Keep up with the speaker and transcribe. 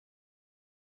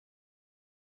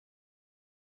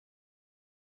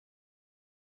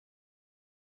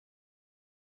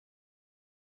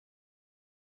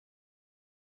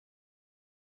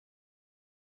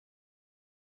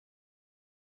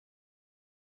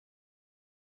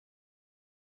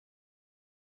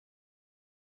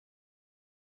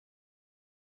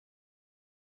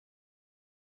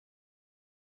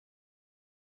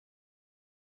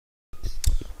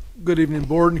Good evening,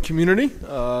 board and community.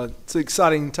 It's an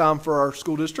exciting time for our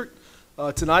school district.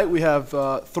 Tonight we have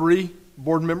 3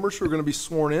 board members who are going to be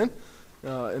sworn in.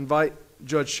 Invite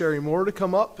Judge Sherry Moore to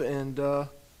come up and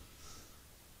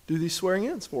do these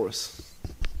swearing-ins for us.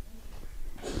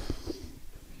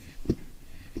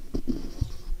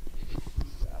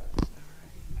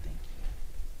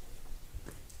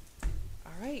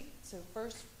 All right, so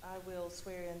first I will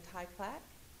swear in Ty Clack.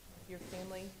 Your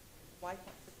family wife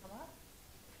wants to come up.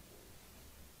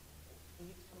 Can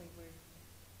you tell me where?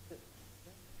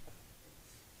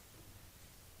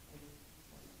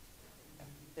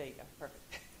 There you go, perfect.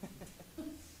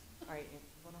 All right, if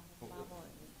you want to hold the Bible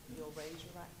and you'll raise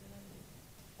your right hand.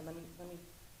 And let me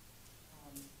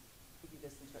give you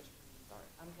this instruction before you start.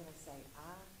 I'm going to say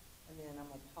I, and then I'm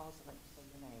going to pause and let you say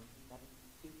your name. You've got to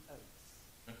do oaths.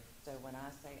 So when I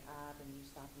say I, then you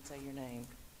stop and say your name.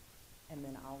 And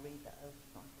then I'll read the oath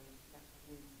on her.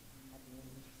 And at the end,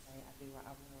 you say, I do or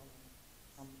I will,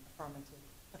 some affirmative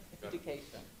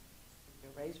education. You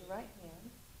raise your right hand.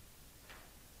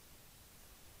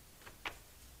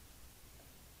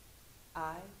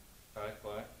 I, Ty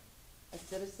Clack, a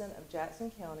citizen of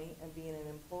Jackson County and being an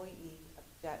employee of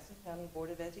the Jackson County Board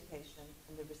of Education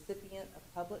and the recipient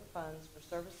of public funds for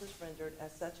services rendered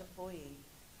as such employee,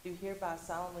 do hereby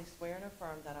solemnly swear and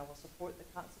affirm that I will support the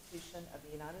Constitution of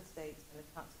the United States and the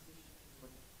Constitution of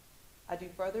Georgia. I do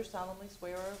further solemnly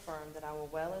swear or affirm that I will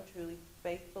well and truly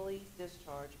faithfully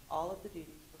discharge all of the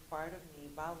duties required of me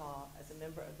by law as a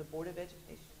member of the Board of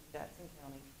Education of Jackson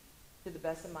County to the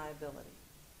best of my ability.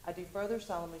 I do further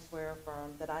solemnly swear or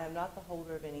affirm that I am not the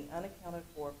holder of any unaccounted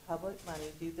for public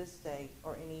money due this state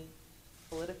or any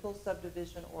political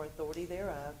subdivision or authority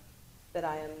thereof, that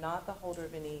I am not the holder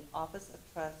of any office of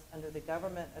trust under the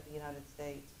government of the United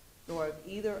States, nor of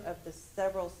either of the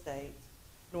several states,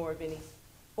 nor of any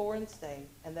foreign state,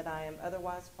 and that I am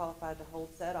otherwise qualified to hold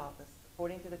said office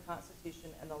according to the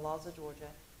Constitution and the laws of Georgia,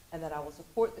 and that I will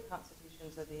support the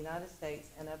constitutions of the United States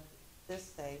and of this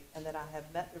state, and that I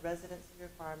have met the residency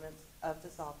requirements of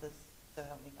this office, so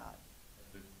help me God.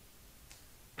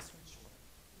 This one's short.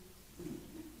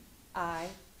 I,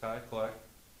 Ty Clack,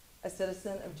 a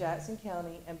citizen of Jackson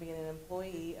County and being an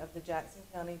employee of the Jackson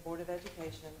County Board of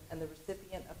Education and the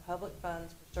recipient of public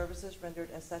funds for services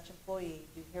rendered as such employee,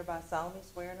 do hereby solemnly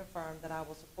swear and affirm that I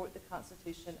will support the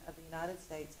Constitution of the United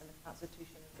States and the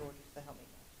Constitution of Georgia, so help me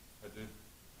God. I do.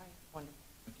 All right, wonderful.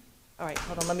 All right,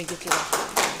 hold on, let me get you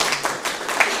that.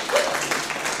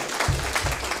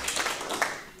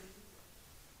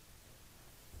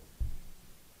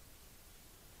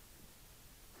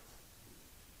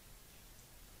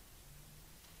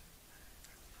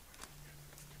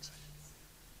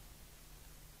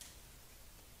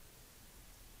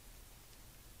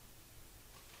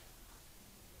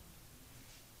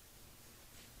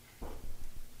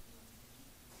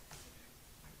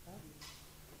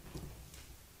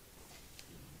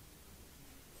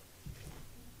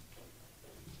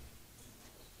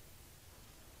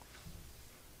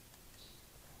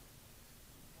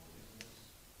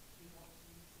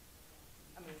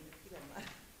 I mean, if you don't mind.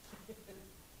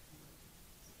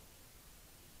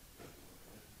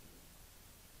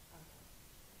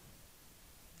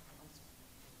 I'm sorry.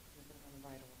 You're going on the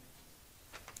right order.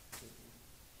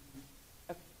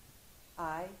 Okay.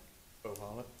 I, Bo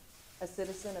Holland, a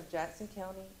citizen of Jackson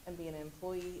County and being an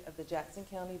employee of the Jackson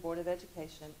County Board of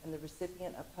Education and the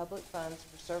recipient of public funds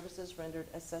for services rendered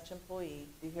as such employee,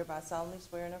 do hereby solemnly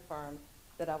swear and affirm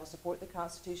that I will support the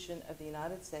Constitution of the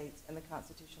United States and the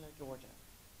Constitution of Georgia.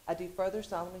 I do further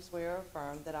solemnly swear or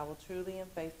affirm that I will truly and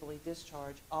faithfully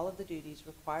discharge all of the duties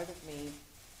required of me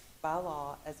by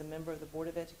law as a member of the Board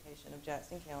of Education of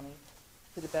Jackson County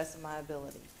to the best of my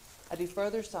ability. I do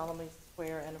further solemnly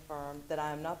swear and affirm that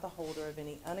I am not the holder of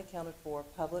any unaccounted for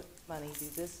public money due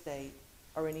this state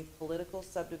or any political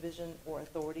subdivision or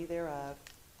authority thereof,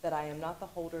 that I am not the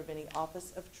holder of any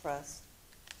office of trust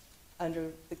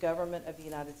under the government of the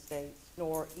United States,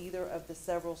 nor either of the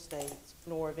several states,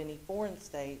 nor of any foreign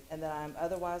state, and that I am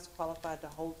otherwise qualified to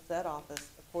hold said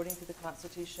office according to the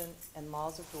Constitution and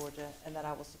laws of Georgia, and that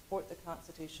I will support the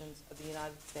constitutions of the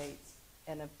United States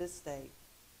and of this state,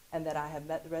 and that I have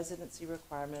met the residency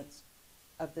requirements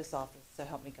of this office, so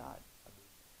help me God.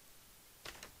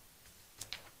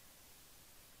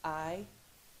 I,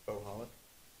 Bo Holland,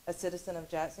 a citizen of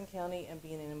Jackson County and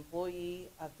being an employee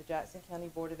of the Jackson County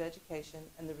Board of Education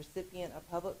and the recipient of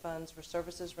public funds for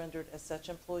services rendered as such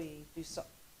employee, do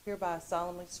hereby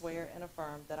solemnly swear and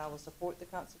affirm that I will support the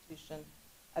Constitution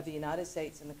of the United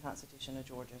States and the Constitution of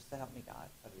Georgia, so help me God.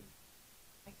 I do.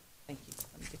 Thank you.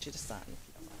 Let me get you to sign if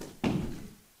you don't mind.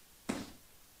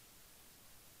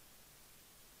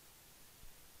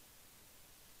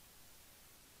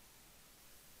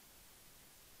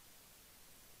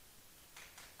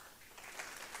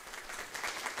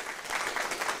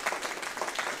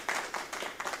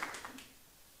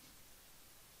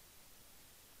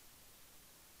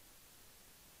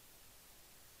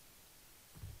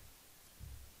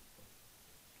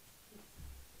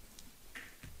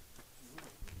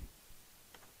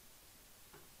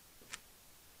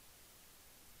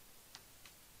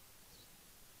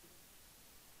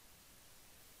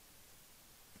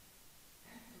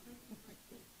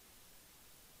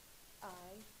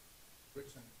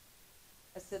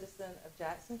 citizen of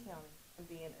Jackson County and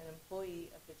being an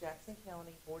employee of the Jackson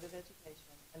County Board of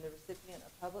Education and the recipient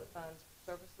of public funds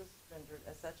for services rendered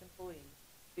as such employee,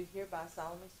 do hereby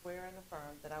solemnly swear and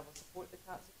affirm that I will support the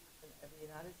Constitution of the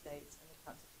United States and the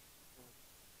Constitution of Georgia.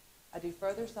 I do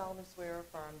further solemnly swear or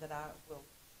affirm that I will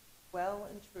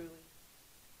well and truly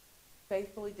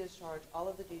faithfully discharge all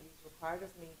of the duties required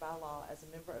of me by law as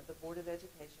a member of the Board of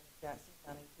Education of Jackson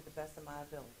County to the best of my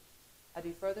ability. I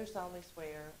do further solemnly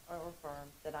swear or affirm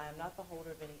that I am not the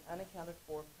holder of any unaccounted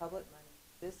for public money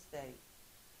to this state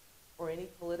or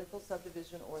any political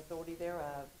subdivision or authority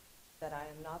thereof, that I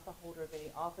am not the holder of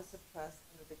any office of trust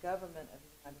under the government of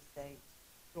the United States,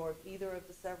 nor of either of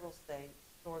the several states,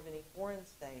 nor of any foreign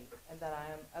state, and that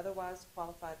I am otherwise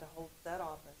qualified to hold said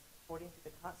office according to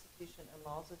the Constitution and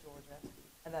laws of Georgia,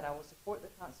 and that I will support the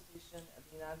Constitution of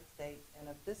the United States and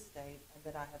of this state, and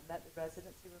that I have met the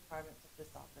residency requirements of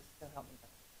this office, so help me God.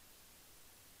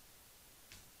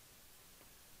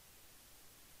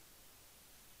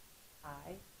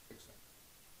 I,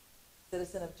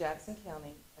 citizen of Jackson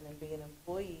County, and am being an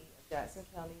employee of Jackson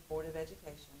County Board of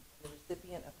Education and the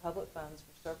recipient of public funds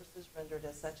for services rendered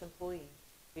as such employee,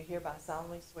 do hereby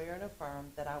solemnly swear and affirm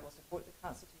that I will support the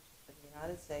Constitution of the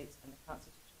United States and the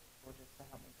Constitution of Georgia, so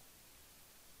help me God.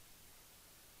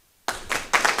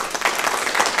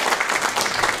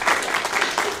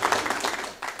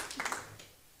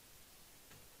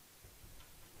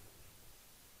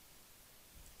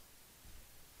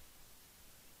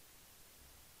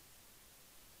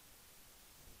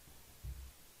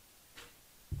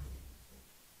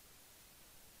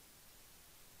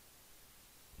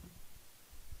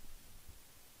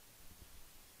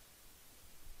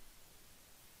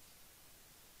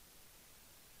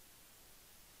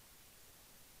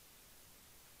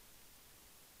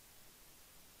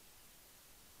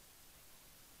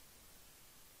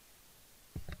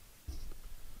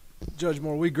 Judge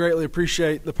Moore, we greatly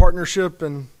appreciate the partnership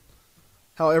and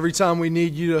how every time we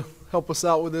need you to help us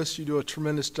out with this, you do a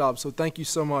tremendous job. So thank you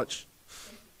so much.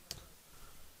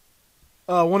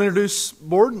 I want to introduce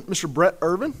board. Mr. Brett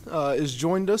Irvin has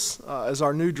joined us as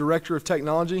our new Director of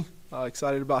Technology.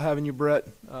 Excited about having you, Brett.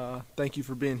 Thank you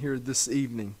for being here this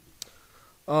evening.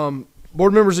 Board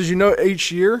members, as you know,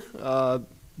 each year,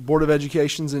 Board of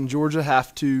Educations in Georgia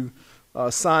have to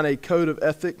sign a code of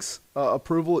ethics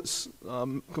approval. It's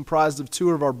comprised of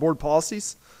 2 of our board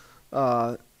policies,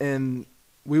 and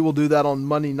we will do that on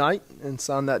Monday night and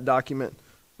sign that document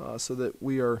so that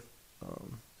we are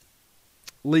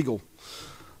legal.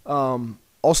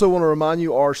 Also want to remind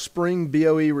you our spring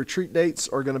BOE retreat dates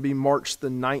are going to be March the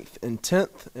 9th and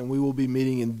 10th, and we will be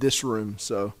meeting in this room.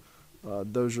 So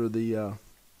those are the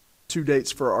 2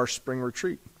 dates for our spring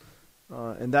retreat.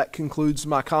 And that concludes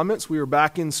my comments. We are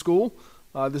back in school.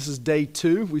 This is day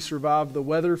 2. We survived the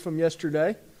weather from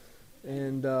yesterday,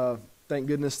 and thank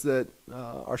goodness that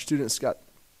our students got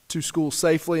to school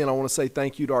safely. And I want to say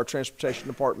thank you to our transportation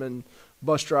department,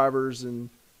 bus drivers, and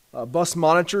bus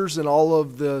monitors, and all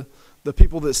of the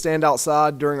people that stand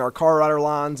outside during our car rider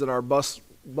lines and our bus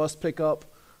pickup.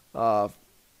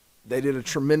 They did a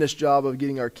tremendous job of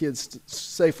getting our kids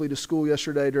safely to school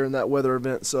yesterday during that weather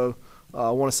event. So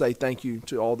I want to say thank you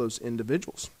to all those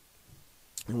individuals.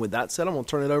 And with that said, I'm going to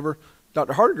turn it over to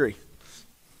Dr. Hardegree.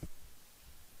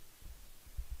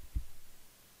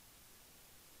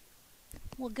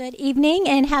 Well, good evening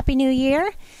and Happy New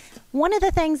Year. One of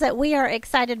the things that we are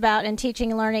excited about in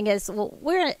teaching and learning is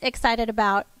we're excited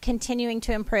about continuing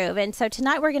to improve. And so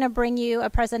tonight we're going to bring you a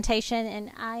presentation,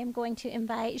 and I am going to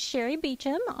invite Sherry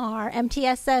Beecham, our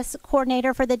MTSS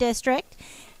coordinator for the district.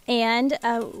 And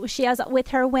she has with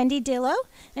her Wendy Dillow,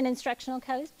 an instructional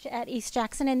coach at East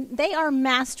Jackson. And they are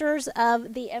masters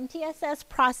of the MTSS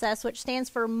process, which stands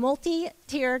for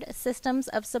Multi-Tiered Systems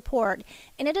of Support.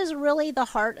 And it is really the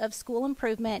heart of school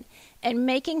improvement and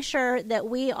making sure that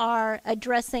we are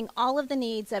addressing all of the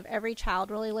needs of every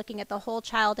child, really looking at the whole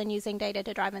child and using data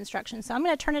to drive instruction. So I'm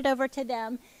going to turn it over to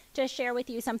them to share with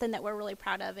you something that we're really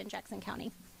proud of in Jackson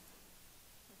County.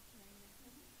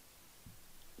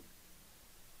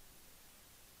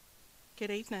 Good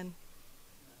evening.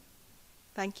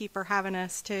 Thank you for having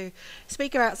us to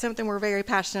speak about something we're very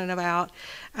passionate about.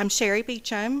 I'm Sherry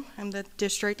Beecham. I'm the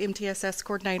district MTSS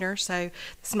coordinator, so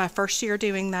this is my first year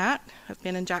doing that. I've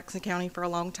been in Jackson County for a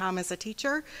long time as a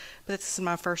teacher, but this is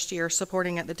my first year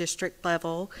supporting at the district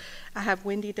level. I have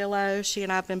Wendy Dillow. She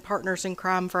and I have been partners in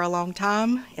crime for a long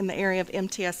time in the area of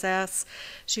MTSS.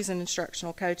 She's an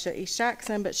instructional coach at East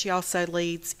Jackson, but she also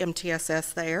leads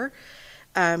MTSS there.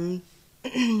 I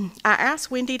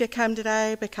asked Wendy to come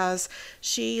today because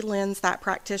she lends that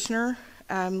practitioner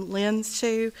lens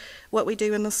to what we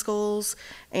do in the schools,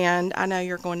 and I know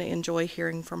you're going to enjoy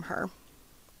hearing from her.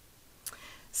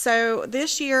 So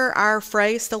this year, our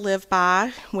phrase to live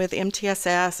by with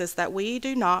MTSS is that we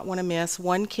do not want to miss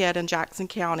one kid in Jackson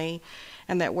County,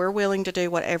 and that we're willing to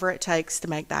do whatever it takes to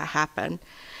make that happen.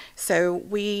 So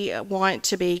we want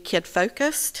to be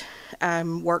kid-focused,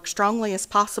 work strongly as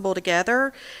possible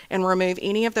together, and remove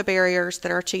any of the barriers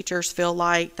that our teachers feel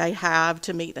like they have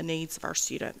to meet the needs of our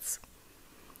students.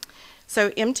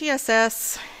 So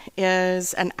MTSS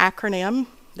is an acronym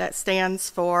that stands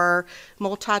for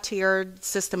Multi-Tiered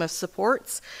System of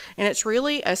Supports, and it's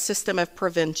really a system of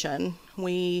prevention.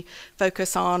 We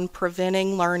focus on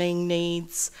preventing learning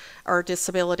needs or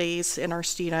disabilities in our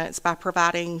students by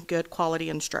providing good quality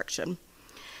instruction.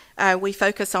 We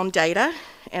focus on data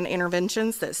and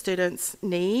interventions that students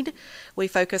need. We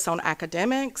focus on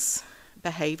academics,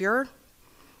 behavior,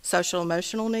 social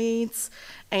emotional needs,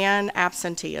 and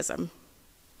absenteeism.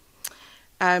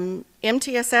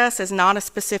 MTSS is not a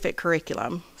specific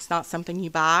curriculum. It's not something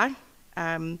you buy.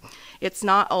 It's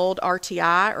not old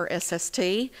RTI or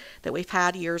SST that we've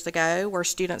had years ago where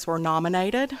students were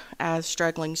nominated as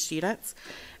struggling students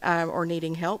or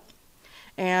needing help.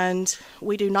 And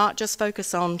we do not just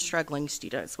focus on struggling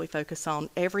students. We focus on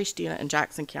every student in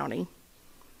Jackson County.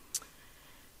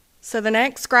 So the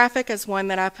next graphic is one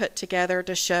that I put together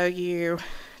to show you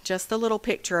just a little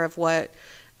picture of what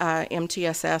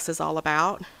MTSS is all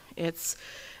about. It's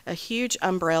a huge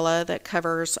umbrella that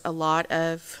covers a lot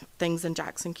of things in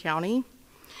Jackson County.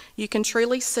 You can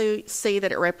truly see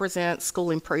that it represents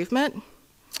school improvement.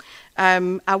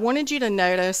 I wanted you to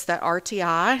notice that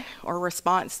RTI, or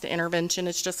response to intervention,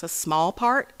 is just a small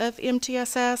part of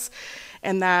MTSS,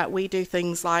 and that we do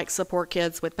things like support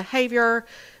kids with behavior.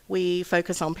 We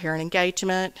focus on parent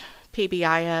engagement,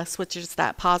 PBIS, which is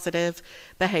that positive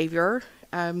behavior.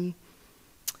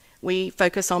 We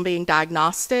focus on being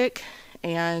diagnostic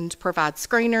and provide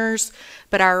screeners,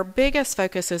 but our biggest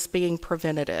focus is being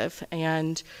preventative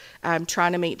and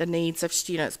trying to meet the needs of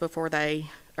students before they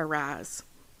arise.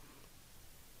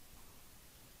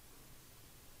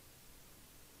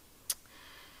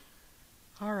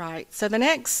 All right, so the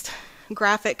next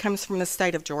graphic comes from the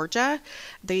state of Georgia.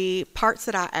 The parts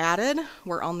that I added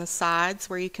were on the sides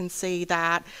where you can see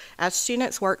that as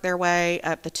students work their way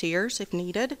up the tiers if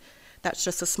needed, that's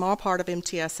just a small part of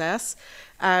MTSS.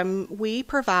 We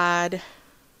provide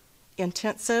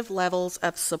intensive levels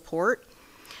of support.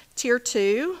 Tier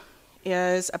 2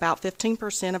 is about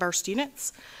 15% of our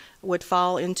students would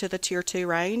fall into the Tier 2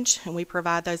 range, and we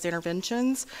provide those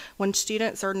interventions. When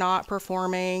students are not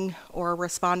performing or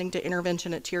responding to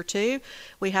intervention at Tier 2,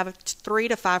 we have 3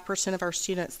 to 5% of our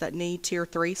students that need Tier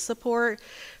 3 support.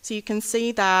 So you can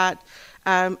see that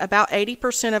about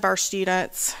 80% of our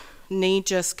students need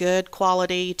just good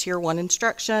quality Tier 1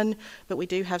 instruction, but we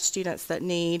do have students that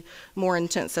need more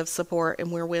intensive support,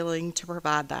 and we're willing to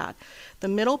provide that. The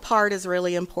middle part is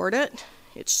really important.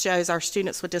 It shows our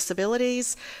students with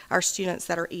disabilities, our students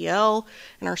that are EL,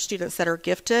 and our students that are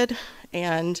gifted,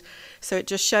 and so it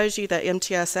just shows you that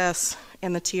MTSS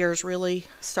and the tiers really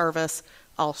service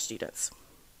all students.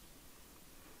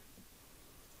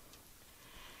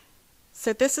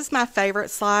 So this is my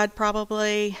favorite slide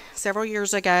probably. Several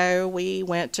years ago, we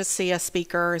went to see a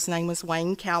speaker. His name was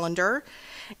Wayne Callender,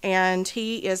 and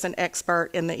he is an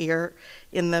expert in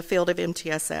the field of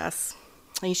MTSS.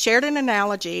 He shared an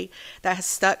analogy that has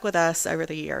stuck with us over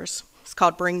the years. It's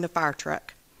called Bring the Fire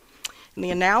Truck. And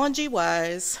the analogy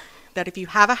was that if you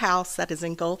have a house that is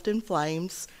engulfed in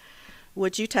flames,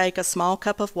 would you take a small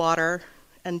cup of water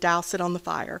and douse it on the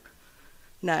fire?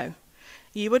 No.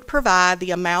 You would provide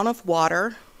the amount of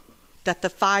water that the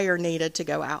fire needed to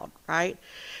go out, right?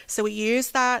 So we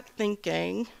use that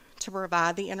thinking to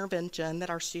provide the intervention that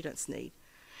our students need.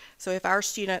 So if our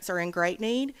students are in great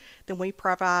need, then we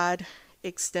provide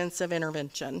extensive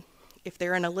intervention. If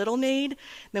they're in a little need,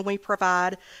 then we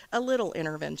provide a little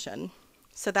intervention.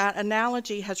 So that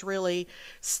analogy has really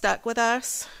stuck with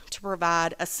us to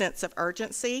provide a sense of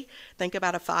urgency. Think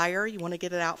about a fire, you want to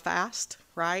get it out fast,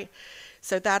 right?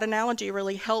 So that analogy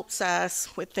really helps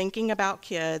us with thinking about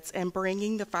kids and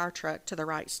bringing the fire truck to the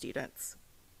right students.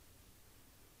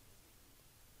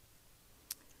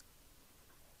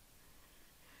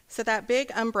 So that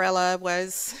big umbrella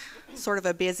was sort of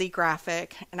a busy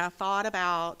graphic, and I thought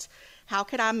about how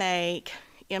could I make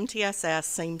MTSS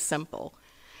seem simple.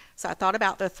 So I thought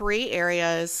about the 3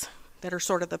 areas that are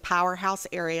sort of the powerhouse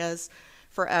areas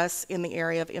for us in the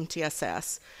area of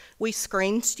MTSS. We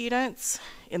screen students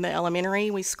in the elementary.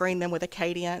 We screen them with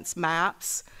Acadience,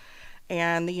 MAPS,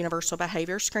 and the Universal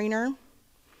Behavior Screener.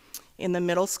 In the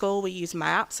middle school, we use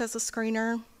MAPS as a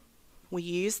screener. We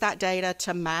use that data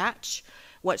to match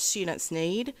what students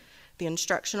need, the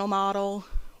instructional model,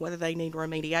 whether they need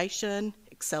remediation,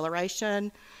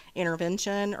 acceleration,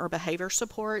 intervention, or behavior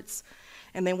supports.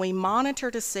 And then we monitor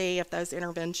to see if those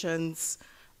interventions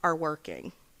are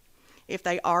working. If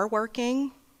they are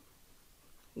working,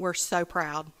 we're so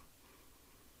proud.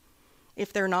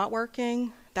 If they're not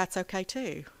working, that's okay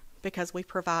too, because we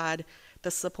provide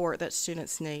the support that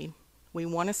students need. We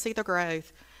want to see the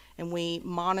growth, and we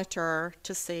monitor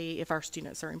to see if our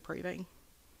students are improving.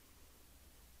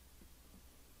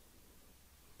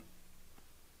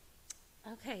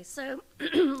 Okay, so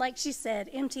like she said,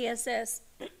 MTSS,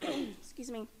 excuse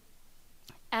me,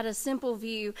 at a simple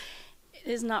view, it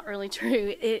is not really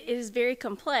true. It is very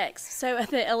complex. So at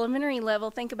the elementary level,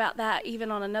 think about that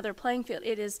even on another playing field.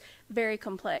 It is very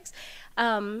complex.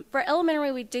 For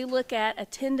elementary, we do look at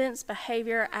attendance,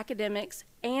 behavior, academics,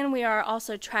 and we are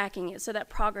also tracking it, so that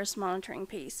progress monitoring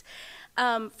piece.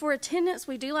 For attendance,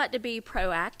 we do like to be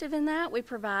proactive in that. We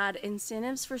provide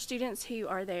incentives for students who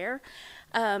are there,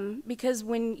 because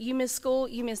when you miss school,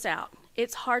 you miss out.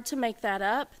 It's hard to make that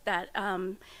up, that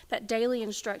daily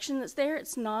instruction that's there.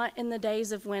 It's not in the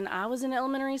days of when I was in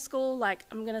elementary school, like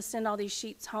I'm going to send all these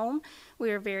sheets home.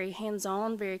 We are very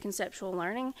hands-on, very conceptual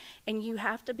learning, and you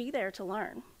have to be there to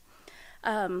learn.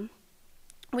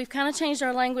 We've kind of changed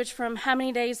our language from how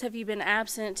many days have you been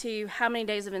absent to how many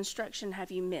days of instruction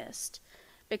have you missed,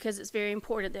 because it's very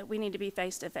important that we need to be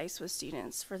face-to-face with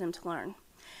students for them to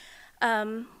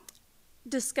learn.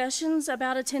 Discussions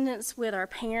about attendance with our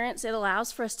parents, it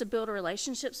allows for us to build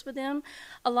relationships with them.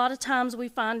 A lot of times we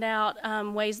find out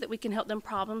ways that we can help them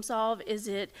problem solve. Is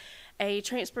it a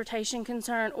transportation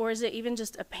concern, or is it even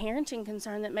just a parenting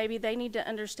concern that maybe they need to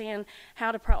understand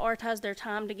how to prioritize their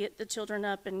time to get the children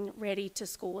up and ready to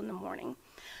school in the morning?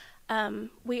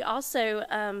 We also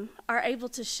are able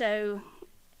to show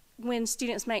when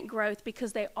students make growth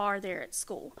because they are there at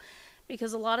school.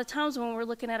 Because a lot of times when we're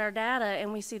looking at our data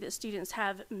and we see that students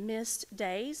have missed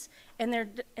days and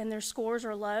their scores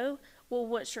are low, well,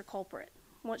 what's your culprit?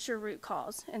 What's your root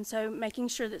cause? And so making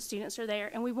sure that students are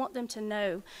there, and we want them to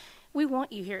know, we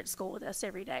want you here at school with us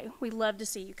every day. We love to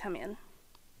see you come in.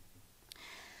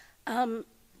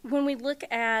 When we look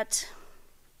at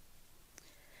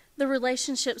the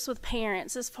relationships with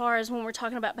parents, as far as when we're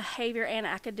talking about behavior and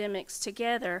academics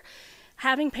together,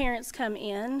 having parents come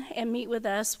in and meet with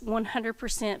us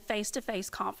 100% face-to-face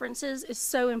conferences is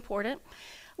so important.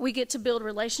 We get to build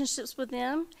relationships with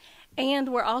them,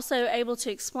 and we're also able to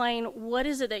explain what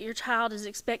is it that your child is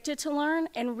expected to learn,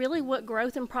 and really what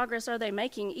growth and progress are they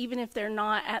making, even if they're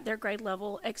not at their grade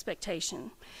level expectation.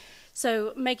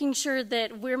 So making sure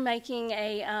that we're making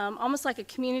a almost like a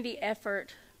community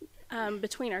effort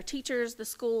between our teachers, the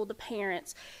school, the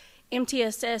parents.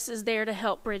 MTSS is there to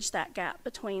help bridge that gap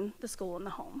between the school and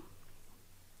the home.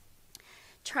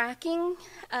 Tracking,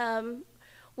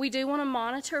 we do want to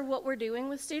monitor what we're doing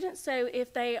with students. So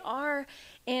if they are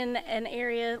in an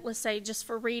area, let's say just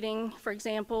for reading, for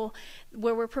example,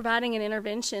 where we're providing an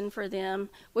intervention for them,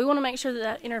 we want to make sure that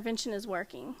that intervention is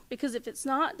working. Because if it's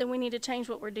not, then we need to change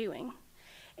what we're doing.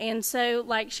 And so,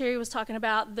 like Sherry was talking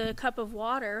about, the cup of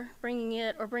water, bringing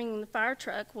it or bringing the fire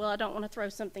truck, well, I don't want to throw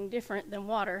something different than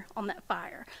water on that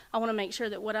fire. I want to make sure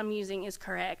that what I'm using is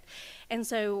correct. And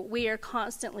so we are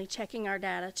constantly checking our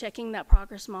data, checking that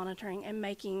progress monitoring, and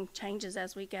making changes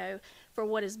as we go for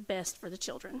what is best for the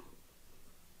children.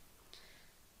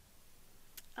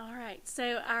 All right,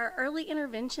 so our early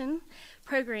intervention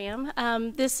program,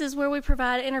 this is where we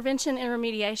provide intervention and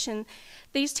remediation.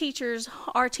 These teachers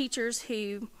are teachers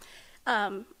who,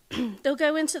 they'll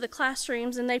go into the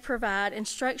classrooms and they provide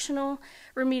instructional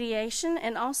remediation,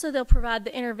 and also they'll provide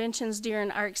the interventions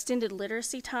during our extended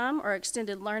literacy time or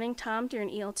extended learning time during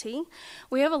ELT.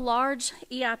 We have a large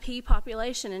EIP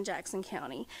population in Jackson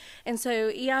County, and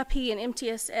so EIP and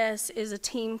MTSS is a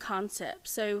team concept.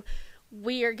 So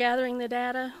we are gathering the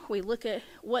data, we look at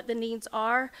what the needs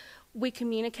are, we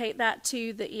communicate that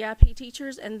to the EIP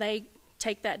teachers, and they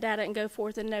take that data and go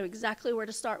forth and know exactly where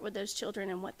to start with those children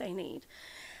and what they need.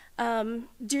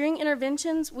 During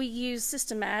interventions, we use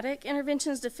systematic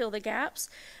interventions to fill the gaps,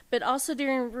 but also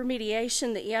during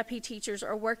remediation, the EIP teachers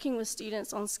are working with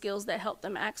students on skills that help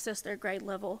them access their grade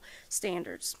level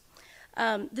standards.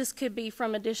 This could be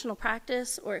from additional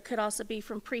practice, or it could also be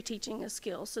from pre-teaching a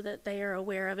skill so that they are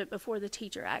aware of it before the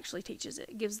teacher actually teaches it.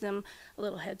 It gives them a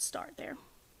little head start there.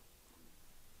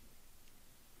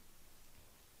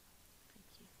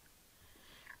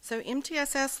 So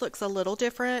MTSS looks a little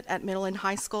different at middle and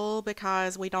high school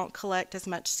because we don't collect as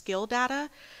much skill data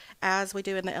as we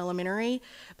do in the elementary,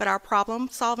 but our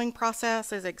problem-solving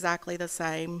process is exactly the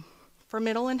same. For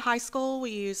middle and high school,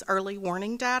 we use early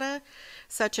warning data,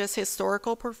 such as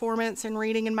historical performance in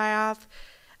reading and math,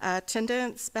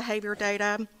 attendance, behavior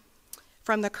data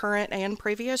from the current and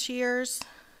previous years.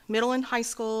 Middle and high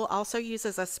school also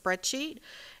uses a spreadsheet,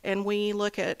 and we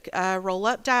look at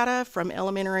roll-up data from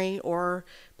elementary or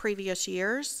previous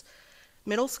years.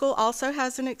 Middle school also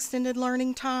has an extended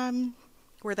learning time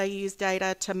where they use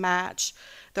data to match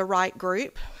the right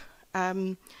group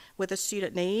with a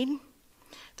student need.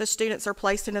 The students are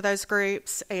placed into those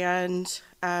groups, and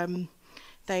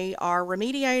they are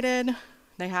remediated,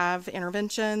 they have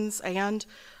interventions, and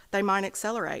they might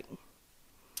accelerate.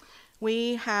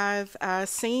 We have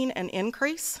seen an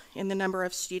increase in the number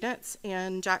of students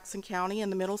in Jackson County in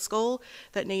the middle school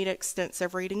that need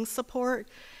extensive reading support,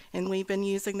 and we've been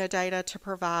using the data to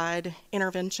provide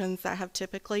interventions that have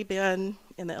typically been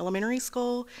in the elementary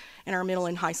school and our middle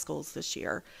and high schools this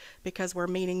year because we're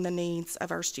meeting the needs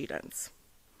of our students.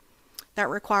 That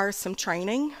requires some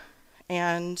training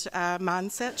and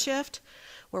mindset shift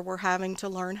where we're having to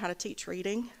learn how to teach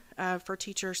reading for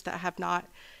teachers that have not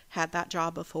had that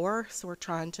job before, so we're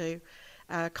trying to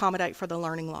accommodate for the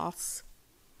learning loss.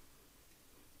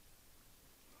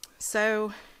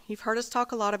 So you've heard us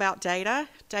talk a lot about data.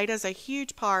 Data is a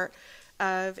huge part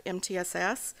of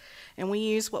MTSS, and we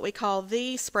use what we call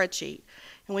the spreadsheet.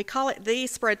 And we call it the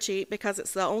spreadsheet because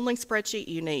it's the only spreadsheet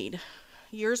you need.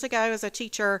 Years ago as a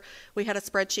teacher, we had a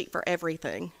spreadsheet for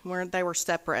everything where they were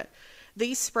separate.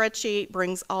 The spreadsheet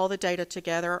brings all the data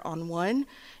together on one,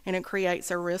 and it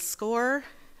creates a risk score.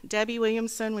 Debbie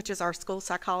Williamson, which is our school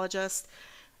psychologist,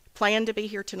 planned to be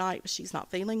here tonight, but she's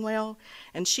not feeling well.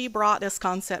 And she brought this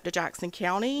concept to Jackson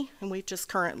County, and we've just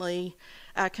currently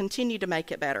continued to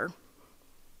make it better.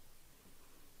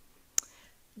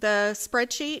 The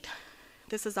spreadsheet,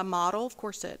 this is a model. Of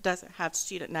course, it doesn't have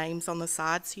student names on the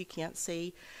side, so you can't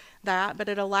see that, but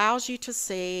it allows you to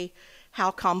see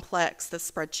how complex the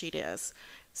spreadsheet is.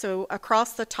 So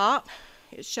across the top,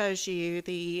 it shows you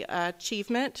the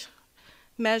achievement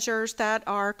measures that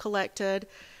are collected.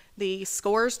 The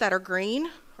scores that are green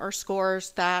are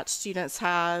scores that students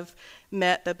have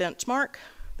met the benchmark.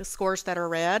 The scores that are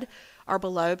red are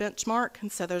below benchmark,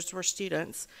 and so those were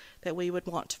students that we would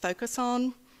want to focus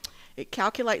on. It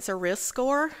calculates a risk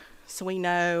score, so we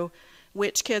know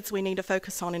which kids we need to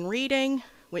focus on in reading,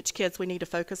 which kids we need to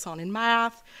focus on in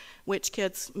math, which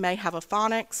kids may have a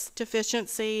phonics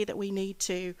deficiency that we need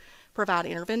to provide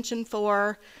intervention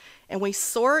for. And we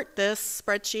sort this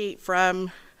spreadsheet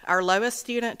from our lowest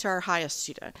student to our highest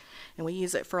student. And we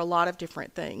use it for a lot of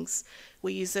different things.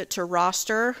 We use it to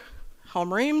roster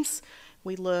homerooms.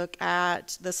 We look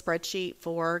at the spreadsheet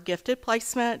for gifted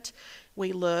placement.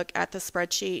 We look at the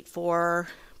spreadsheet for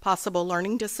possible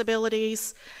learning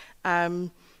disabilities.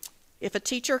 If a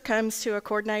teacher comes to a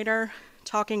coordinator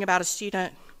talking about a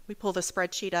student, we pull the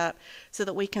spreadsheet up so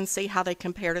that we can see how they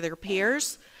compare to their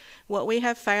peers. What we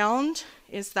have found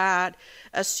is that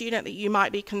a student that you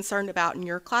might be concerned about in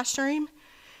your classroom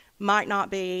might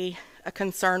not be a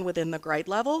concern within the grade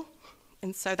level,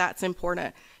 and so that's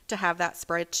important to have that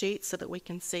spreadsheet so that we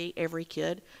can see every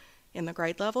kid in the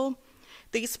grade level.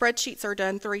 These spreadsheets are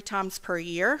done 3 times per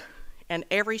year, and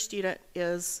every student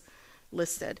is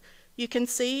listed. You can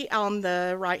see on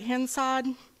the right-hand side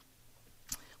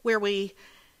where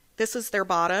this is their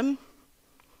bottom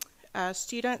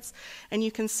students, and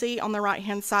you can see on the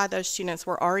right-hand side those students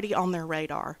were already on their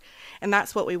radar, and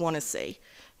that's what we want to see.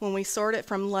 When we sort it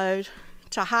from low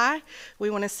to high, we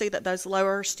want to see that those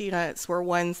lower students were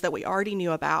ones that we already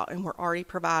knew about and were already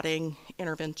providing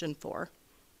intervention for.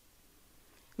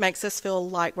 Makes us feel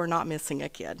like we're not missing a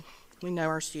kid. We know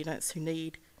our students who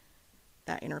need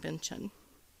that intervention.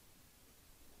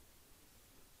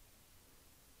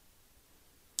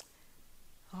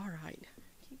 All right,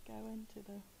 keep going to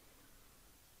the...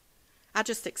 I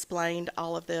just explained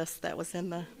all of this that was in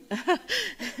the...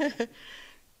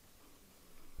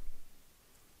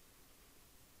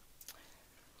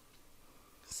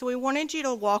 So we wanted you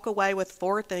to walk away with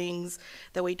 4 things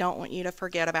that we don't want you to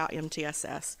forget about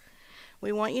MTSS.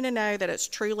 We want you to know that it's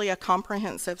truly a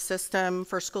comprehensive system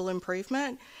for school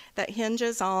improvement that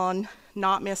hinges on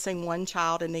not missing one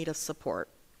child in need of support.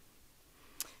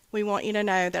 We want you to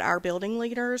know that our building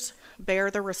leaders bear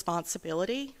the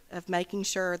responsibility of making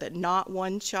sure that not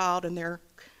one child in their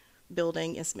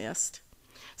building is missed.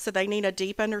 So they need a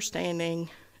deep understanding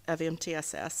of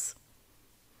MTSS.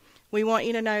 We want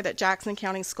you to know that Jackson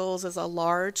County Schools is a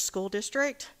large school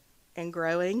district and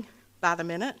growing by the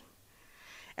minute.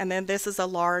 And then this is a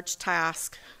large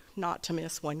task not to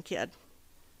miss one kid.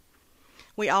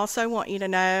 We also want you to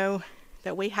know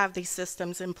that we have these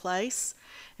systems in place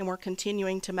and we're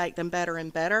continuing to make them better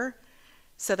and better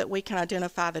so that we can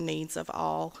identify the needs of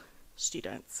all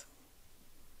students.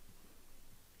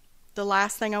 The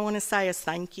last thing I want to say is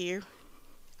thank you.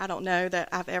 I don't know that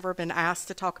I've ever been asked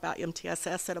to talk about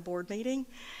MTSS at a board meeting,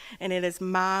 and it is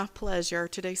my pleasure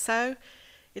to do so.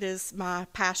 It is my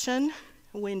passion,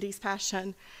 Wendy's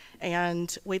passion,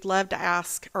 and we'd love to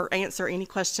ask or answer any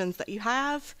questions that you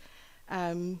have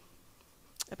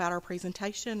about our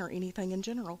presentation or anything in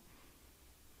general.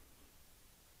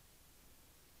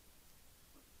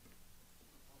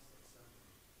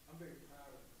 I'm very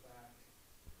proud of the fact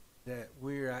that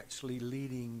we're actually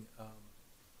leading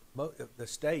the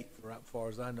state, for as far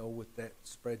as I know, with that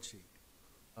spreadsheet.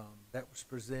 That was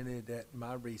presented at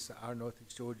my RESA, our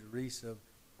Northeast Georgia RESA,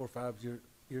 4 or 5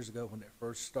 years ago when it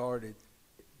first started.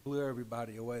 It blew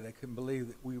everybody away. They couldn't believe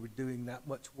that we were doing that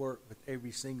much work with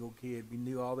every single kid. We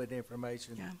knew all that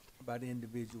information about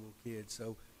individual kids.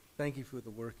 So thank you for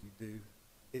the work you do.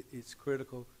 It's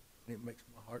critical, and it makes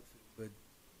my heart feel good.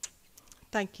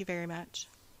 Thank you very much.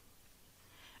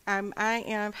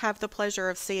 I have the pleasure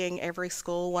of seeing every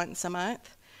school once a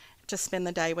month to spend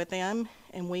the day with them,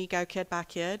 and we go kid by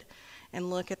kid and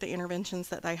look at the interventions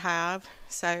that they have.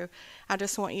 So I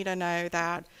just want you to know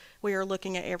that we are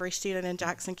looking at every student in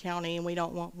Jackson County, and we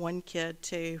don't want one kid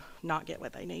to not get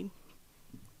what they need.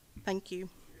 Thank you.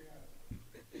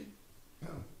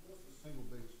 What's the single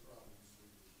biggest problem you see?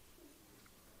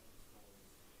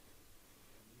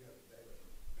 You have data.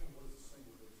 What is the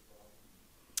single biggest problem?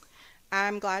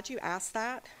 I'm glad you asked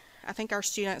that. I think our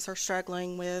students are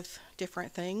struggling with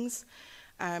different things.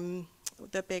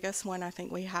 The biggest one, I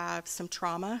think we have some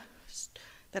trauma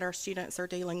that our students are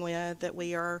dealing with, that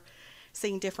we are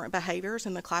seeing different behaviors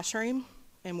in the classroom,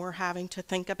 and we're having to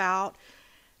think about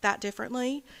that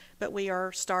differently. But we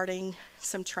are starting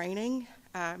some training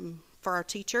for our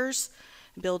teachers,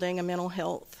 building a mental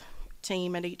health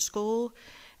team at each school.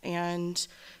 And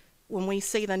when we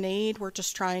see the need, we're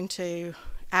just trying to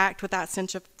act with that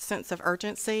sense of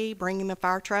urgency, bringing the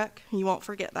fire truck, you won't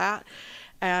forget that,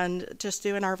 and just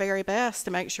doing our very best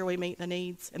to make sure we meet the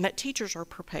needs and that teachers are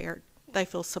prepared. They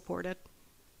feel supported.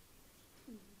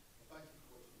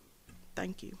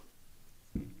 Thank you.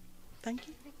 Thank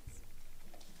you.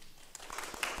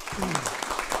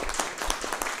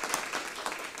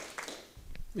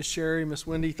 Ms. Sherry, Ms.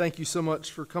 Wendy, thank you so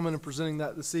much for coming and presenting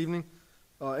that this evening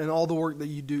and all the work that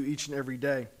you do each and every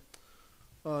day.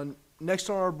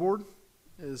 Next on our board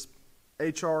is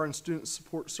HR and Student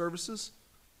Support Services.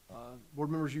 Board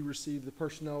members, you received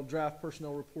the draft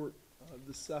personnel report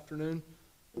this afternoon.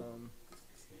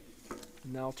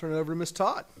 Now I'll turn it over to Ms.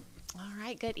 Todd. All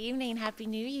right, good evening, Happy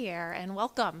New Year, and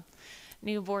welcome,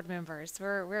 new board members.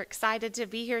 We're excited to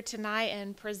be here tonight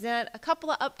and present a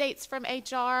couple of updates from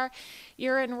HR.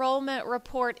 Your enrollment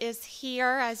report is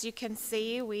here. As you can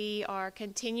see, we are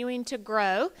continuing to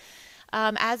grow.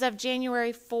 As of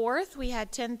January 4th, we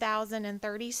had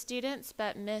 10,030 students,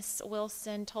 but Ms.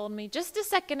 Wilson told me just a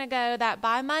second ago that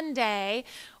by Monday,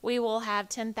 we will have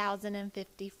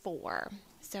 10,054.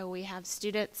 So we have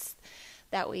students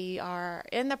that we are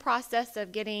in the process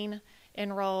of getting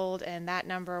enrolled, and that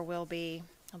number will be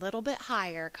a little bit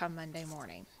higher come Monday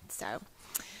morning. So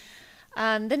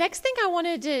the next thing I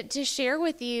wanted to share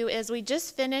with you is we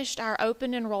just finished our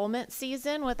open enrollment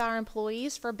season with our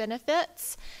employees for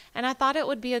benefits, and I thought it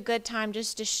would be a good time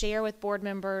just to share with board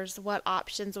members what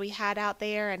options we had out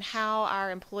there and how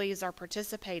our employees are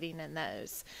participating in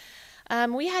those.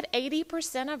 We had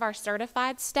 80% of our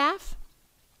certified staff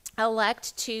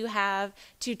elect to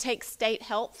take state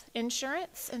health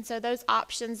insurance, and so those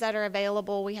options that are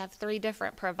available, we have 3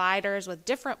 different providers with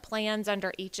different plans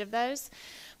under each of those.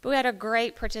 But we had a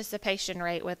great participation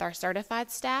rate with our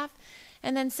certified staff,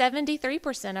 and then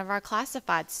 73% of our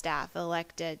classified staff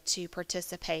elected to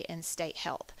participate in state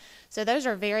health. So those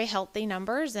are very healthy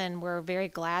numbers, and we're very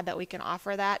glad that we can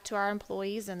offer that to our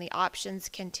employees, and the options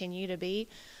continue to be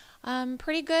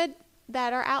pretty good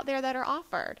that are out there that are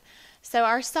offered. So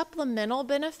our supplemental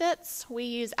benefits, we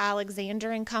use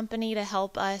Alexander & Company to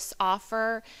help us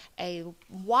offer a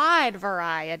wide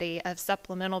variety of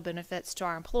supplemental benefits to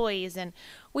our employees. And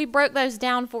we broke those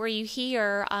down for you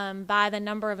here by the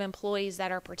number of employees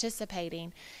that are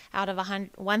participating out of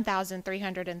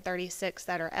 1,336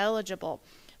 that are eligible.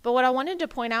 But what I wanted to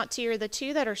point out to you are the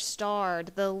 2 that are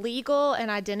starred. The legal and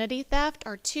identity theft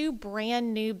are 2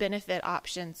 brand new benefit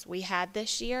options we had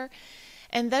this year.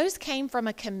 And those came from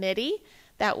a committee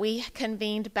that we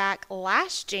convened back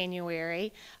last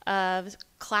January of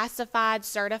classified,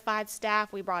 certified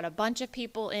staff. We brought a bunch of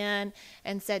people in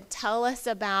and said, tell us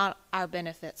about our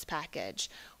benefits package.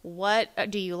 What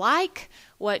do you like?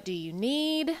 What do you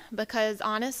need? Because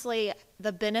honestly,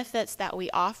 the benefits that we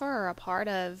offer are a part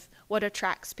of what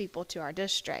attracts people to our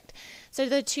district. So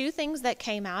the two things that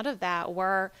came out of that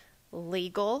were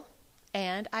legal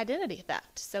and identity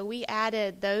theft. So we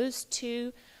added those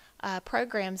two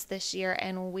programs this year,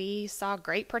 and we saw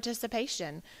great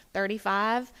participation,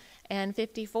 35 and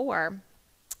 54.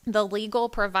 The legal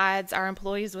provides our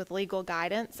employees with legal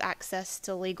guidance, access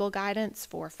to legal guidance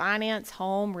for finance,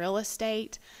 home, real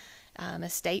estate,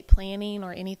 estate planning,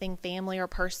 or anything family or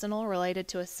personal related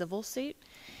to a civil suit.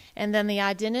 And then the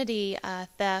identity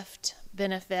theft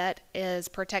benefit is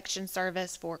protection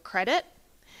service for credit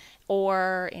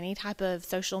or any type of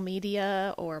social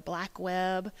media or black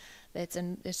web.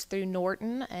 It's through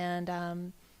Norton,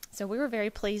 and so we were very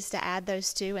pleased to add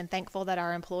those two, and thankful that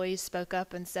our employees spoke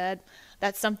up and said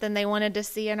that's something they wanted to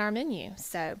see in our menu.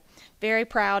 So very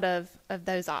proud of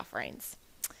those offerings.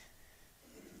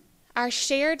 Our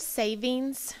shared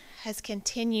savings has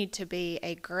continued to be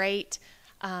a great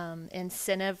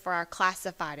incentive for our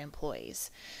classified employees.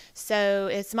 So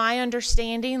it's my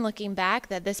understanding, looking back,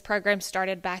 that this program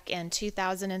started back in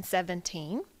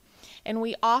 2017. And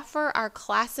we offer our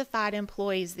classified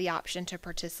employees the option to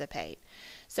participate.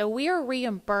 So we are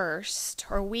reimbursed,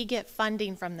 or we get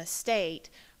funding from the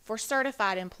state for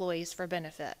certified employees for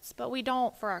benefits, but we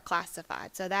don't for our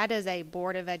classified. So that is a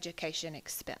Board of Education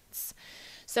expense.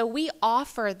 So we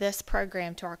offer this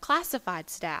program to our classified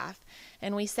staff,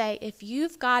 and we say, if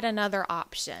you've got another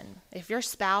option, if your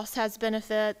spouse has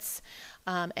benefits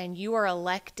and you are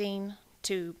electing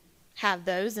to have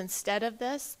those instead of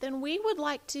this, then we would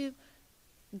like to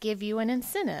give you an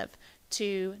incentive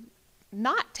to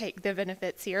not take the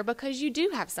benefits here because you do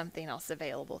have something else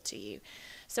available to you.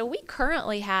 So we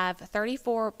currently have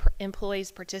 34 employees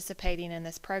participating in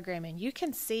this program, and you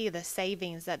can see the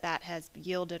savings that has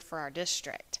yielded for our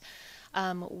district.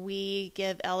 We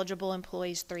give eligible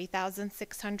employees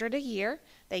 $3,600 a year.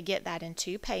 They get that in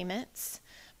 2 payments.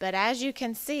 But as you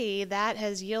can see, that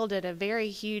has yielded a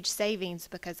very huge savings,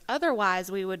 because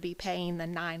otherwise we would be paying the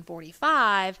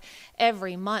 $945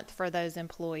 every month for those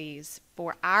employees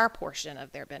for our portion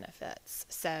of their benefits.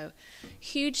 So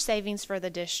huge savings for the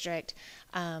district.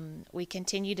 We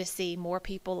continue to see more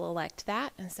people elect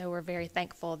that, and so we're very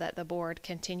thankful that the board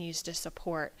continues to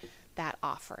support that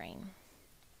offering.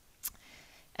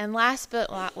 And last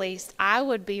but not least, I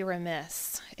would be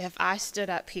remiss if I stood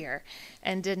up here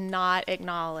and did not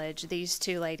acknowledge these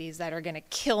two ladies that are going to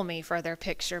kill me for their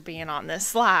picture being on this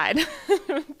slide.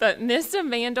 But Miss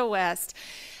Amanda West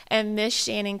and Miss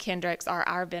Shannon Kendricks are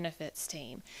our benefits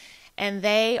team. And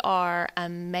they are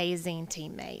amazing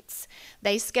teammates.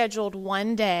 They scheduled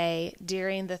one day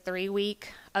during the 3-week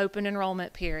open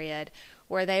enrollment period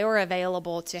where they were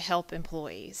available to help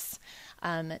employees.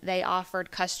 They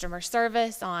offered customer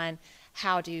service on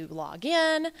how to log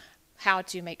in, how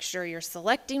to make sure you're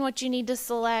selecting what you need to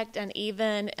select, and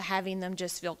even having them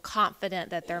just feel confident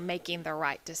that they're making the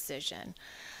right decision.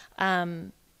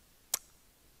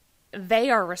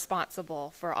 They are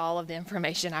responsible for all of the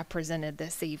information I presented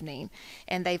this evening,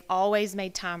 and they've always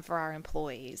made time for our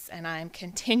employees, and I'm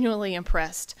continually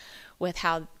impressed with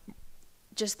how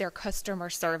just their customer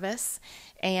service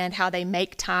and how they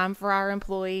make time for our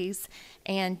employees,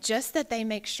 and just that they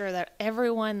make sure that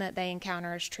everyone that they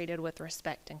encounter is treated with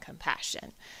respect and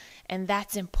compassion. And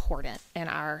that's important in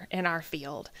our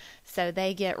field. So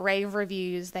they get rave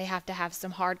reviews. They have to have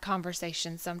some hard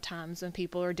conversations sometimes when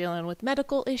people are dealing with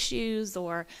medical issues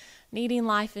or needing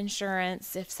life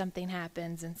insurance if something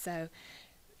happens. And so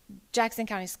Jackson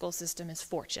County School System is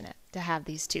fortunate to have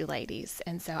these two ladies,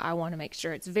 and so I want to make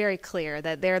sure it's very clear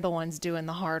that they're the ones doing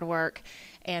the hard work,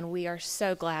 and we are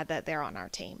so glad that they're on our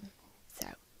team. So,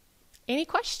 any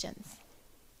questions?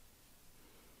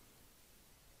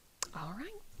 All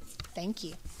right. Thank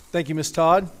you. Thank you, Ms.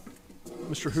 Todd.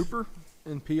 Mr. Hooper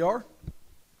in PR. All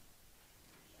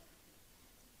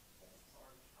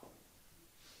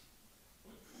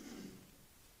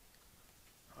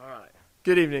right.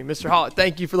 Good evening, Mr. Hollett.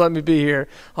 Thank you for letting me be here.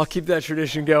 I'll keep that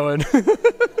tradition going.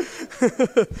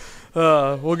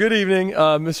 Well, good evening,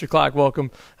 Mr. Clack. Welcome.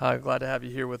 Glad to have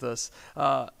you here with us.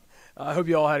 I hope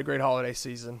you all had a great holiday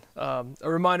season. A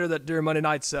reminder that during Monday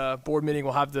night's board meeting,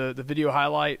 we'll have the video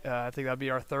highlight. I think that'll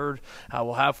be our third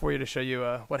we'll have for you to show you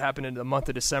what happened in the month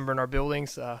of December in our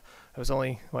buildings. It was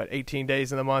only, 18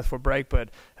 days in the month for break, but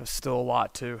it was still a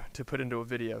lot to put into a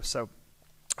video. So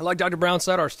Like Dr. Brown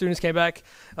said, our students came back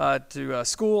to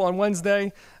school on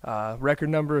Wednesday. Record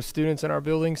number of students in our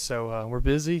building, so we're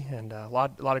busy and a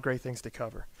lot of great things to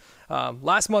cover.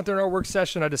 Last month during our work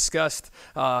session, I discussed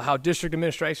how district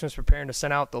administration was preparing to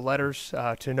send out the letters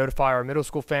to notify our middle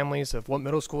school families of what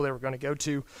middle school they were going to go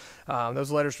to.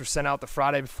 Those letters were sent out the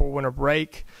Friday before winter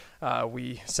break.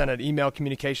 We sent an email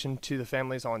communication to the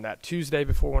families on that Tuesday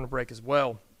before winter break as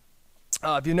well.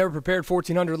 If you've never prepared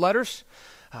 1,400 letters,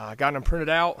 got them printed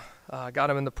out, got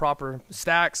them in the proper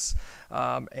stacks,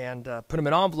 and put them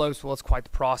in envelopes. Well, it's quite the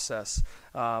process.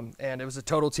 And it was a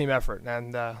total team effort.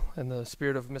 And in the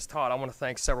spirit of Ms. Todd, I want to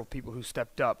thank several people who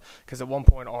stepped up, because at one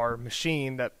point our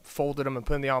machine that folded them and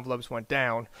put in the envelopes went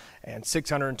down, and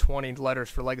 620 letters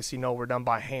for Legacy Knoll were done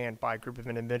by hand by a group of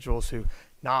individuals who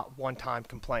not one time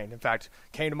complained. In fact,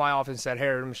 came to my office and said, "Hey,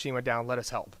 the machine went down, let us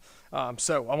help."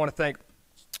 So I want to thank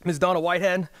Ms. Donna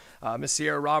Whitehead, Ms.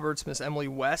 Sierra Roberts, Ms. Emily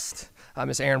West,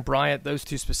 Ms. Erin Bryant. Those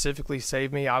two specifically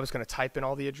saved me. I was going to type in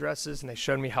all the addresses, and they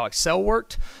showed me how Excel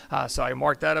worked, so I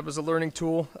marked that up as a learning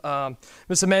tool.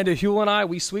 Ms. Amanda Hewell and I,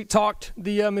 we sweet-talked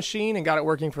the machine and got it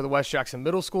working for the West Jackson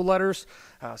Middle School letters,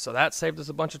 so that saved us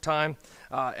a bunch of time.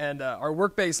 And our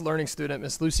work-based learning student,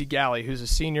 Ms. Lucy Galley, who's a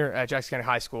senior at Jackson County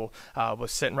High School,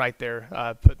 was sitting right there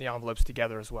putting the envelopes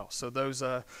together as well. So those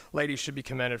ladies should be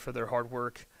commended for their hard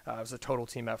work. It was a total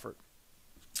team effort.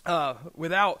 None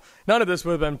of this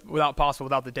would have been possible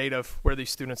without the data of where these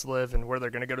students live and where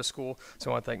they're going to go to school. So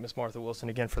I want to thank Ms. Martha Wilson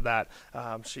again for that.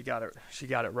 She got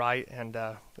it right, and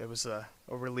it was a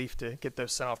relief to get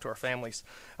those sent off to our families.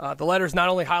 The letters not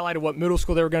only highlighted what middle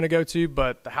school they were going to go to,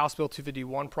 but the House Bill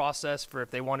 251 process for if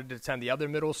they wanted to attend the other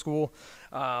middle school.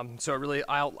 So it really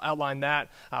outlined that.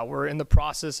 We're in the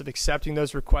process of accepting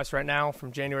those requests right now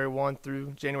from January 1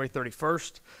 through January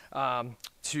 31st.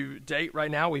 To date, right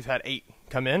now, we've had 8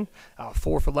 come in,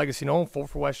 4 for Legacy Knoll, 4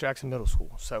 for West Jackson Middle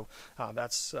School. So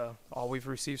that's all we've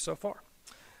received so far.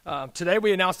 Today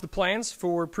we announced the plans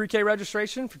for pre-K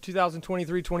registration for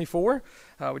 2023-24.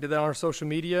 We did that on our social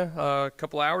media a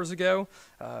couple hours ago,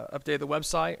 updated the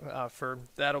website.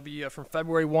 That'll be from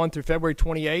February 1 through February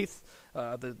 28th.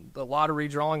 The lottery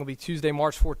drawing will be Tuesday,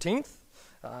 March 14th.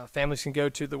 Families can go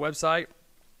to the website,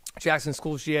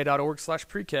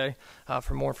 jacksonschoolsga.org/pre-K,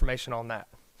 for more information on that.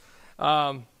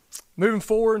 Moving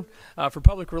forward, for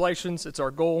public relations, it's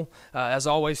our goal, as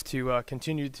always, to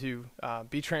continue to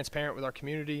be transparent with our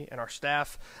community and our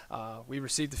staff. We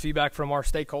received the feedback from our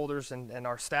stakeholders and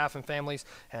our staff and families,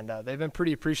 and they've been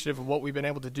pretty appreciative of what we've been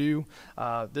able to do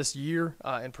this year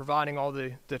in providing all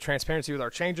the transparency with our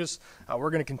changes.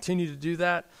 We're going to continue to do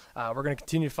that. We're going to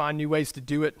continue to find new ways to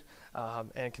do it.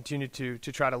 And continue to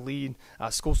try to lead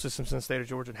school systems in the state of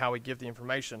Georgia and how we give the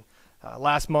information.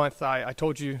 Last month, I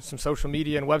told you some social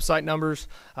media and website numbers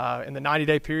in the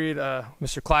 90-day period.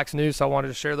 Mr. Clack's new, so I wanted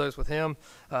to share those with him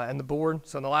and the board.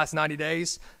 So in the last 90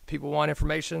 days, people want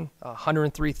information.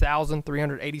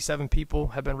 103,387 people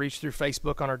have been reached through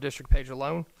Facebook on our district page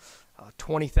alone,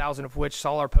 20,000 of which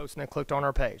saw our post and then clicked on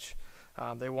our page.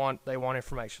 They want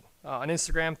information. On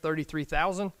Instagram,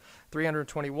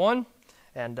 33,321.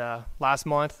 And last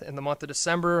month, in the month of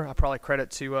December, I probably credit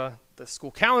to the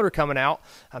school calendar coming out.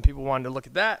 People wanted to look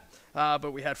at that.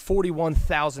 But we had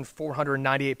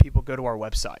 41,498 people go to our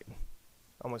website.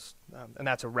 Almost, and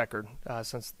that's a record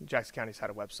since Jackson County's had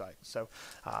a website. So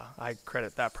I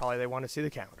credit that. Probably they want to see the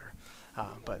calendar.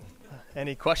 But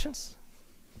any questions?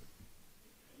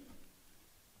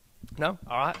 No?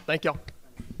 All right. Thank y'all.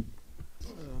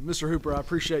 Mr. Hooper, I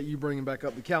appreciate you bringing back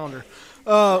up the calendar.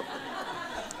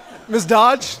 Ms.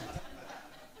 Dodge?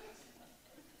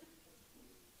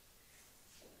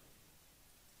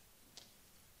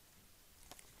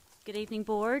 Good evening,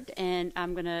 board, and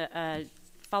I'm going to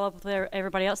follow up with what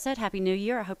everybody else said. Happy New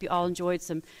Year. I hope you all enjoyed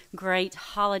some great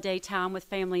holiday time with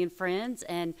family and friends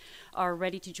and are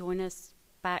ready to join us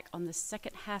back on the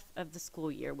second half of the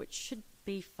school year, which should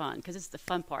be fun because this is the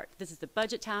fun part. This is the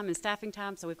budget time and staffing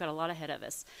time, so we've got a lot ahead of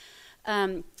us.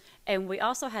 And we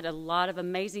also had a lot of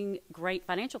amazing, great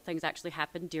financial things actually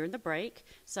happen during the break.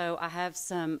 So I have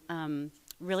some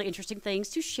really interesting things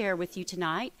to share with you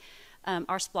tonight.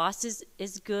 Our SPLOST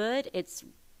is good. It's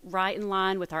right in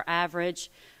line with our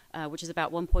average, which is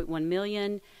about $1.1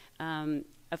 million.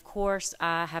 Of course,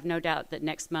 I have no doubt that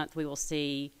next month we will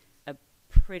see a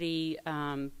pretty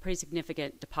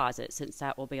significant deposit, since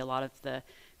that will be a lot of the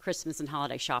Christmas and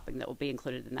holiday shopping that will be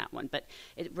included in that one. But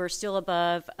we're still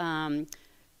above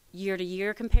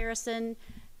year-to-year comparison,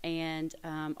 and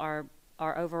our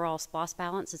overall SPLOST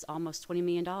balance is almost $20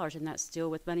 million, and that's still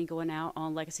with money going out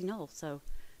on Legacy Knoll. So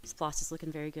SPLOST is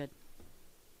looking very good.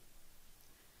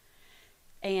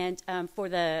 And for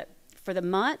the For the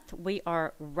month, we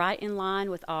are right in line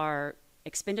with our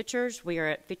expenditures. We are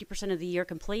at 50% of the year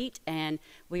complete, and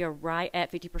we are right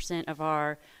at 50% of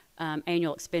our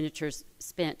annual expenditures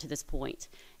spent to this point.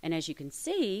 And as you can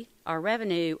see, our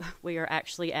revenue, we are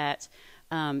actually at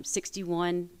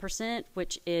 61%,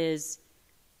 which is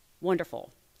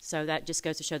wonderful. So that just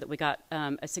goes to show that we got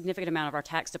a significant amount of our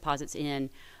tax deposits in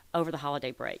over the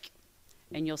holiday break.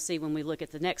 And you'll see when we look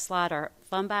at the next slide, our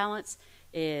fund balance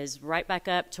is right back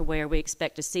up to where we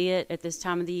expect to see it at this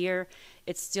time of the year.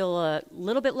 It's still a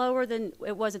little bit lower than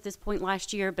it was at this point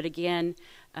last year, but again,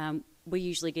 we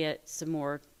usually get some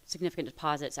more significant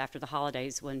deposits after the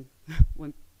holidays when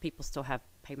people still have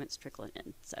payments trickling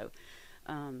in. So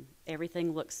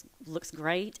everything looks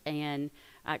great, and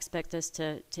I expect us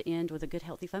to end with a good,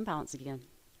 healthy fund balance again.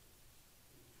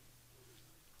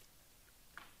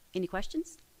 Any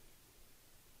questions?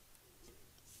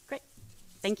 Great.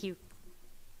 Thank you.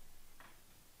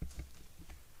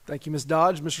 Thank you, Ms.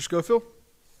 Dodge. Mr. Schofield?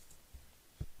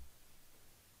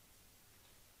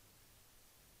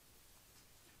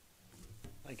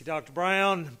 Thank you, Dr.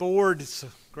 Brown. Board, it's a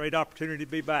great opportunity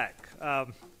to be back. Got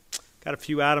a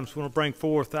few items I want to bring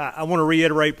forth. I want to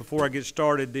reiterate before I get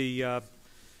started the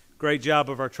great job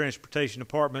of our transportation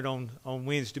department on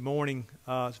Wednesday morning.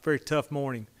 It's a very tough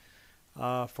morning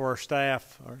for our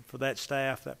staff, or for that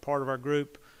staff, that part of our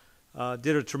group.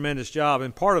 Did a tremendous job,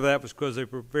 and part of that was because they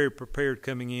were very prepared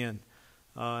coming in.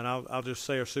 And I'll just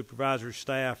say our supervisory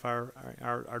staff,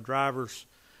 our drivers.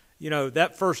 You know,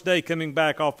 that first day coming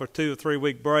back off a 2 or 3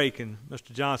 week break, and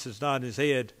Mr. Johnson's nodding his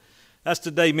head, that's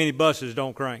the day many buses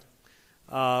don't crank.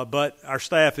 But our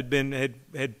staff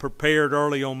had prepared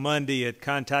early on Monday, had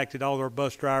contacted all our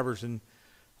bus drivers and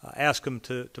asked them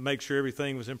to make sure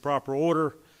everything was in proper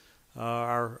order.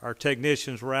 Our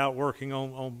technicians were out working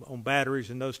on batteries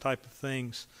and those type of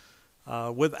things.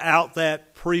 Without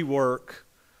that pre-work,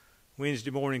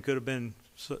 Wednesday morning could have been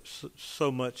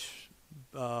so much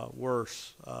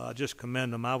worse. I just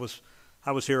commend them. I was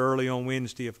here early on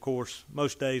Wednesday, of course.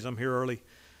 Most days I'm here early.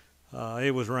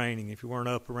 It was raining. If you weren't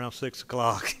up around 6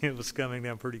 o'clock, it was coming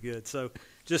down pretty good. So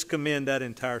just commend that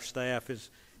entire staff.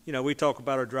 You know, we talk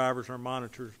about our drivers, our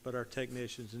monitors, but our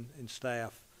technicians and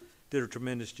staff did a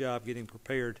tremendous job getting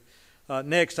prepared.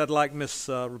 Next, I'd like Miss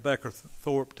Rebecca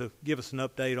Thorpe to give us an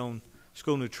update on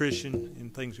school nutrition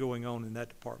and things going on in that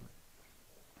department.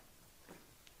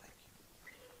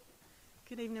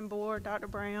 Good evening, Board. Dr.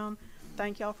 Brown,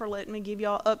 thank y'all for letting me give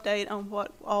y'all an update on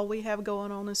what all we have going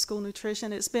on in school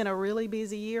nutrition. It's been a really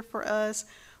busy year for us.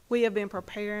 We have been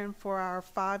preparing for our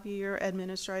 5-year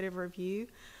administrative review.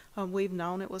 We've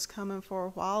known it was coming for a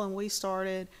while, and we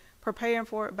started preparing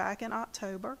for it back in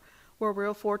October. We're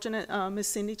real fortunate. Miss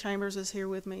Cindy Chambers is here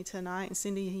with me tonight, and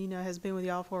Cindy, you know, has been with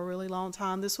y'all for a really long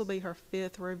time. This will be her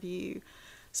 5th review.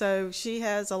 So she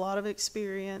has a lot of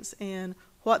experience in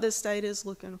what the state is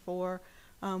looking for.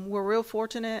 We're real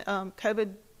fortunate.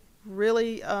 COVID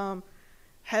really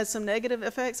has some negative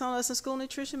effects on us in school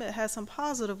nutrition, but it has some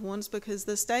positive ones because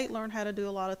the state learned how to do a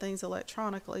lot of things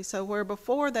electronically. So where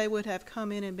before they would have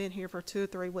come in and been here for 2 or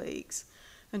 3 weeks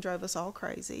and drove us all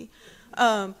crazy,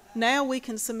 now we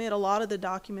can submit a lot of the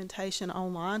documentation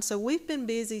online. So we've been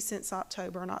busy since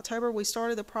October. In October, we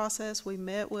started the process. We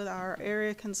met with our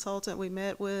area consultant. We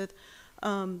met with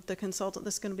the consultant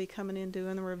that's going to be coming in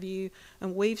doing the review,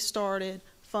 and we've started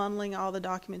funneling all the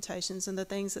documentations and the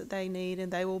things that they need,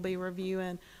 and they will be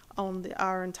reviewing on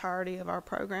our entirety of our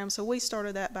program. So we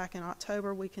started that back in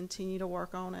October. We continue to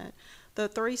work on it. The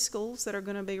 3 schools that are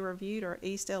going to be reviewed are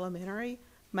East Elementary,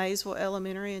 Maysville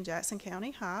Elementary, and Jackson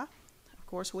County High. Of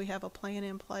course, we have a plan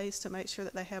in place to make sure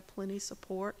that they have plenty of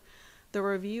support. The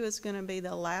review is going to be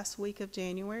the last week of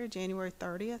January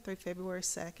 30th through February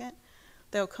 2nd.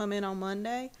 They'll come in on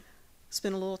Monday,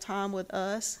 spend a little time with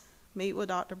us, meet with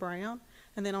Dr. Brown,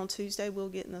 and then on Tuesday we'll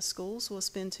get in the schools. We'll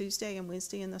spend Tuesday and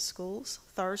Wednesday in the schools.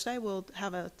 Thursday we'll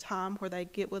have a time where they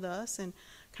get with us and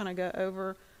kind of go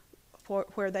over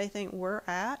where they think we're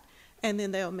at, and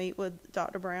then they'll meet with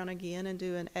Dr. Brown again and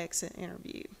do an exit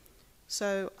interview.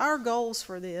 So our goals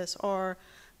for this are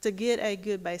to get a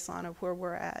good baseline of where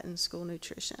we're at in school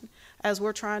nutrition. As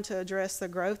we're trying to address the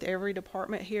growth, every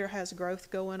department here has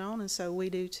growth going on, and so we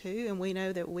do too, and we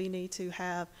know that we need to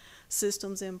have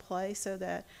systems in place so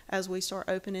that as we start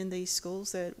opening these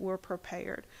schools that we're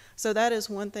prepared. So that is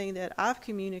one thing that I've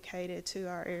communicated to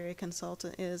our area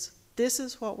consultant is this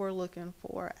is what we're looking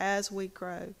for as we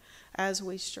grow, as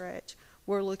we stretch.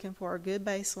 We're looking for a good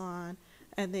baseline,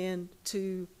 and then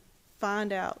to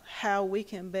find out how we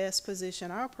can best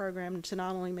position our program to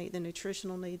not only meet the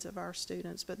nutritional needs of our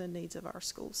students, but the needs of our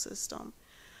school system.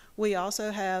 We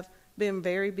also have been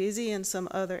very busy in some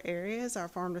other areas. Our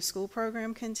farm to school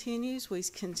program continues. We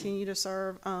continue to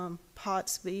serve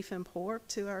Potts beef and pork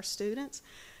to our students.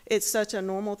 It's such a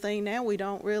normal thing now. We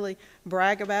don't really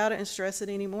brag about it and stress it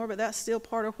anymore, but that's still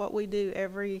part of what we do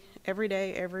every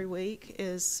day, every week,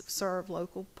 is serve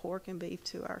local pork and beef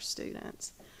to our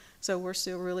students. So we're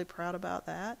still really proud about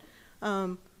that.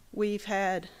 We've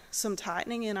had some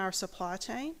tightening in our supply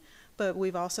chain, but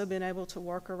we've also been able to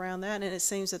work around that, and it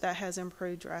seems that that has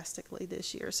improved drastically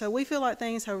this year. So we feel like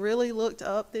things have really looked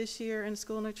up this year in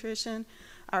school nutrition.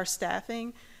 Our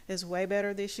staffing is way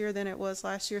better this year than it was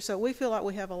last year. So we feel like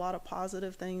we have a lot of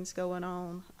positive things going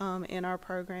on in our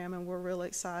program, and we're really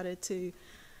excited to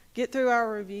get through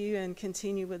our review and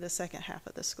continue with the second half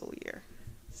of the school year.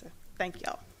 So thank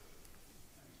y'all.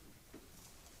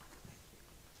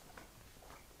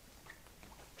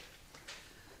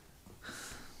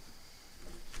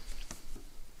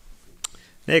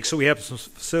 Next, we have some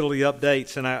facility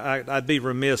updates, and I'd be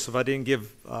remiss if I didn't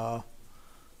give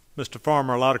Mr.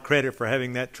 Farmer a lot of credit for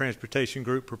having that transportation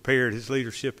group prepared. His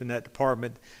leadership in that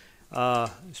department,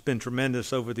 it's been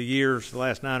tremendous over the years, the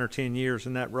last 9 or 10 years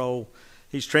in that role.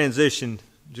 He's transitioned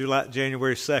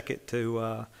January 2nd to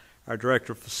our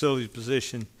Director of Facilities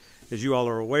position, as you all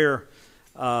are aware.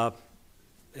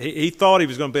 He thought he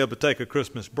was going to be able to take a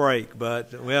Christmas break,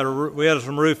 but we had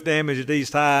some roof damage at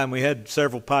East High, and we had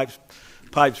several pipes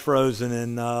frozen,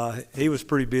 and he was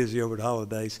pretty busy over the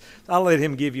holidays. I'll let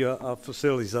him give you a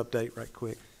facilities update right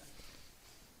quick.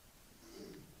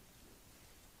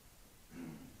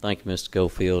 Thank you, Mr.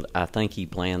 Schofield. I think he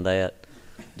planned that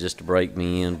just to break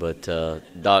me in, but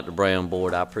Dr. Brown,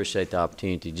 Board, I appreciate the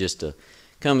opportunity just to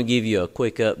come and give you a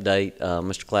quick update.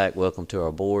 Mr. Clack, welcome to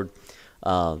our board.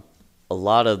 A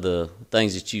lot of the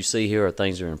things that you see here are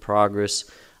things that are in progress.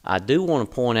 I do want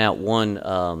to point out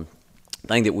one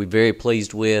thing that we're very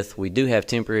pleased with. We do have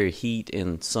temporary heat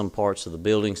in some parts of the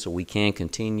building, so we can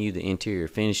continue the interior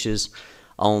finishes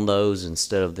on those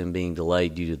instead of them being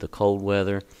delayed due to the cold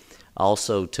weather.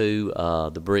 Also, too,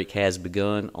 the brick has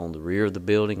begun on the rear of the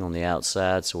building on the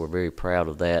outside, so we're very proud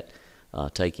of that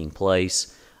taking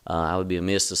place. I would be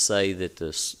amiss to say that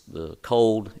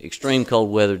the extreme cold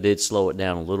weather did slow it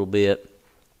down a little bit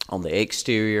on the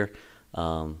exterior,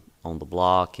 on the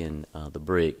block and the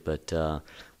brick, but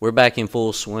we're back in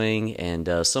full swing,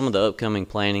 and some of the upcoming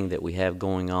planning that we have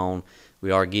going on,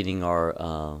 we are getting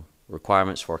our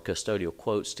requirements for our custodial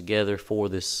quotes together for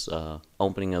this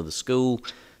opening of the school,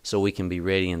 so we can be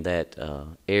ready in that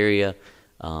area.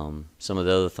 Some of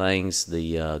the other things,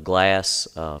 the glass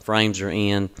frames are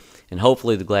in, and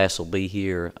hopefully the glass will be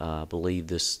here, I believe,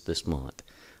 this month.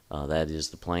 That is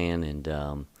the plan,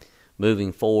 and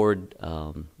moving forward,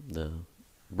 the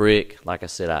brick, like I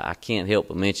said, I can't help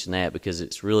but mention that because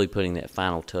it's really putting that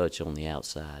final touch on the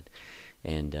outside,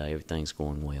 and everything's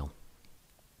going well.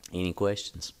 Any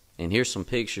questions? And here's some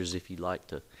pictures if you'd like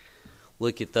to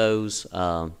look at those.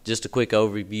 Just a quick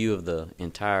overview of the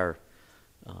entire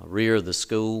rear of the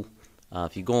school.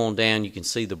 If you go on down, you can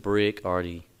see the brick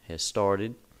already has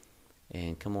started.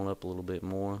 And come on up a little bit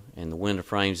more. And the window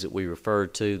frames that we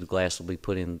referred to, the glass will be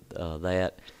put in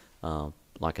that,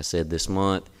 like I said, this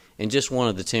month. And just one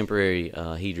of the temporary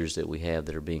heaters that we have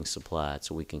that are being supplied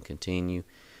so we can continue.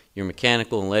 Your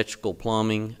mechanical and electrical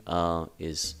plumbing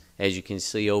is, as you can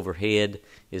see overhead,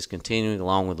 is continuing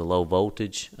along with the low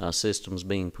voltage systems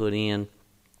being put in.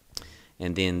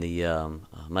 And then the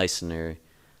masonry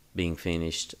being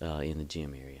finished in the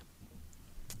gym area.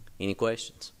 Any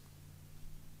questions?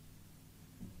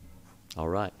 All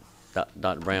right.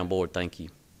 Dr. Brown, Board, thank you.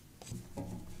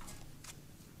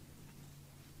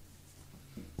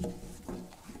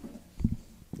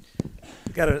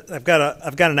 I've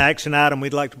got an action item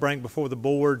we'd like to bring before the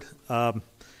board.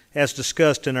 As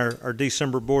discussed in our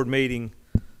December board meeting,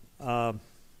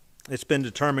 it's been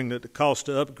determined that the cost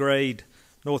to upgrade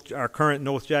our current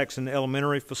North Jackson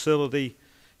Elementary facility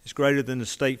is greater than the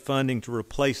state funding to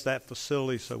replace that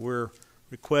facility, so we're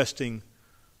requesting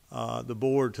the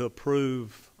board to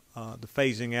approve the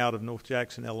phasing out of North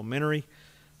Jackson Elementary.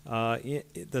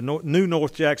 The new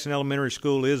North Jackson Elementary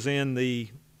School is in the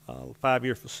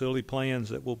 5-year facility plans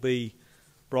that will be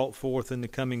brought forth in the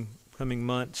coming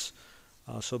months,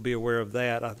 so be aware of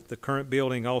that. The current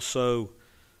building also,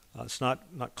 it's not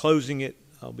closing it.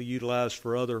 It'll be utilized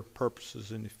for other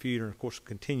purposes in the future, and of course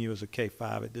continue as a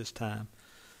K-5 at this time.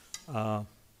 So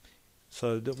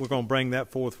we're going to bring that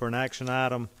forth for an action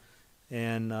item,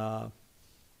 and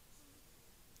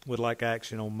would like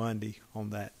action on Monday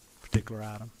on that particular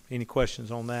item. Any questions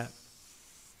on that?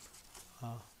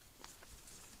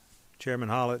 Chairman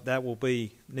Hollett, that will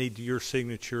need your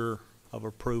signature of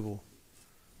approval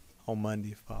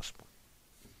Monday if possible.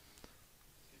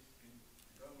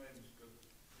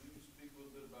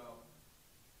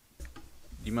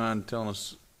 Do you mind telling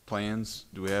us plans?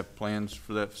 Do we have plans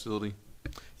for that facility?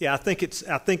 Yeah, I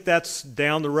think that's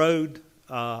down the road.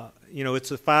 You know,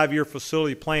 it's a 5-year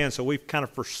facility plan, so we kind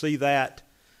of foresee that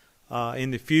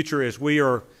in the future as we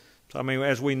are. I mean,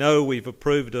 as we know, we've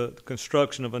approved the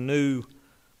construction of a new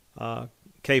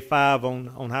K-5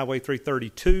 on Highway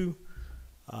 332.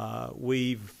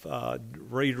 We've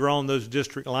redrawn those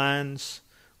district lines.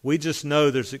 We just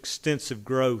know there's extensive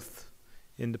growth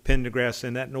in the Pendergrass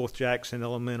and that North Jackson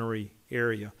Elementary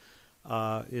area.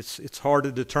 It's hard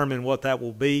to determine what that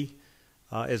will be.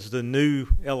 As the new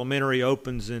elementary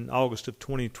opens in August of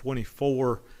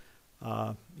 2024,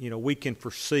 you know, we can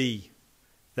foresee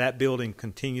that building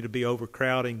continue to be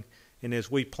overcrowding. And as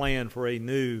we plan for a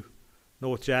new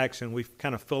North Jackson, we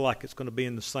kind of feel like it's going to be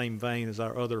in the same vein as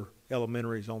our other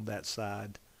elementaries on that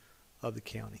side of the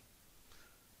county.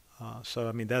 So,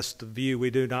 I mean, that's the view.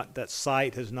 That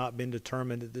site has not been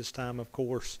determined at this time, of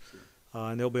course,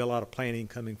 and there'll be a lot of planning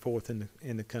coming forth in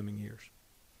the coming years.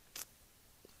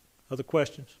 Other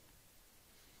questions?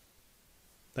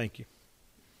 Thank you.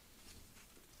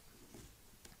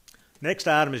 Next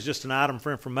item is just an item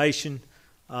for information.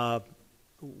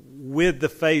 With the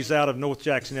phase out of North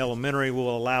Jackson Elementary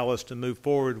will allow us to move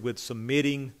forward with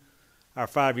submitting our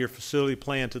 5-year facility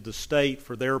plan to the state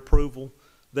for their approval,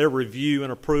 their review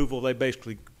and approval. They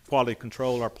basically quality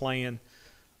control our plan.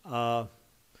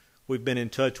 We've been in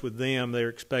touch with them. They're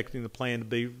expecting the plan to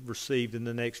be received in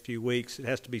the next few weeks. It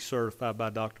has to be certified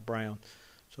by Dr. Brown.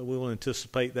 So we will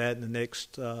anticipate that in the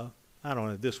next, I don't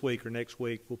know, this week or next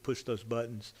week. We'll push those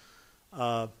buttons.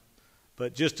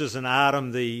 But just as an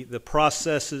item, the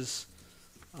processes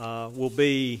will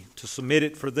be to submit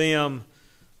it for them.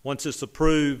 Once it's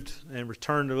approved and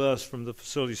returned to us from the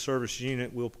Facility Service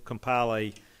Unit, we'll compile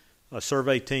a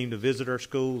survey team to visit our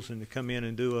schools and to come in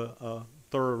and do a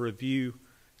thorough review,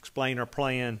 explain our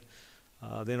plan.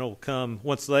 Then it'll come,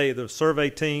 once the survey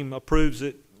team approves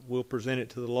it, we'll present it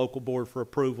to the local board for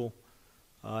approval,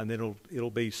 and then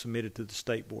it'll be submitted to the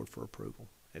state board for approval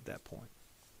at that point.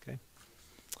 Okay.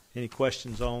 Any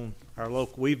questions on our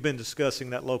local? We've been discussing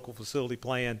that local facility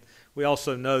plan. We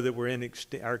also know that we're in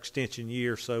our extension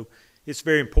year, so it's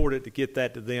very important to get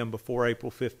that to them before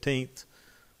April 15th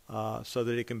so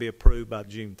that it can be approved by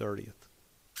June 30th.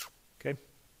 Okay.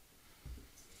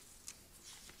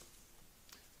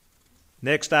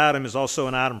 Next item is also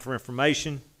an item for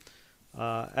information.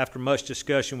 After much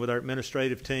discussion with our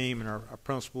administrative team and our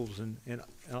principals and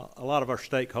a lot of our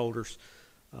stakeholders,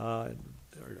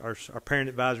 our parent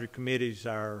advisory committees,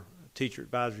 our teacher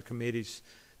advisory committees,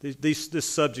 this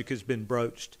subject has been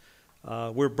broached.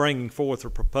 We're bringing forth a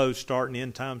proposed start and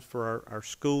end times for our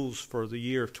schools for the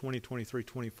year of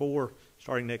 2023-24,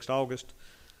 starting next August.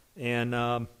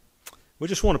 And we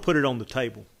just want to put it on the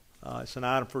table. It's an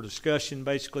item for discussion.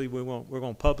 Basically, we're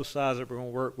going to publicize it. We're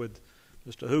going to work with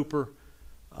Mr. Hooper.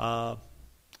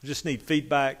 We just need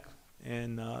feedback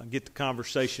and get the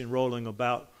conversation rolling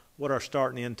about what our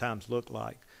start and end times look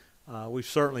like. We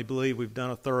certainly believe we've done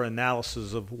a thorough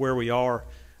analysis of where we are.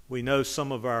 We know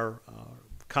some of our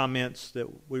comments that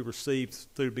we received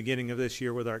through the beginning of this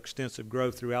year with our extensive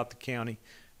growth throughout the county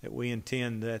that we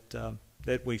intend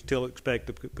that we still expect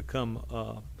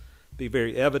to be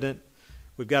very evident.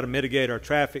 We've got to mitigate our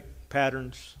traffic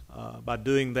patterns. By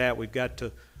doing that, we've got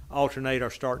to alternate our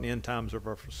start and end times of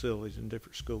our facilities in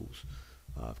different schools.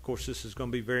 Of course, this is going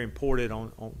to be very important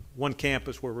on one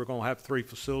campus where we're going to have 3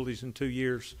 facilities in 2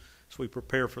 years, so we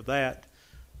prepare for that.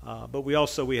 But we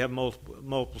have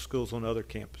multiple schools on other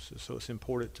campuses, so it's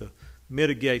important to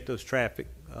mitigate those traffic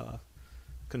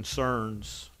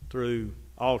concerns through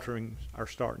altering our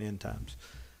start and end times.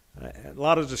 A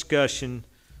lot of discussion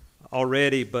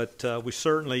already, but we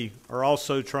certainly are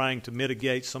also trying to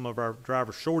mitigate some of our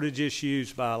driver shortage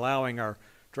issues by allowing our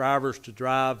drivers to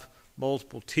drive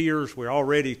multiple tiers. We're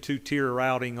already 2-tier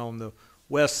routing on the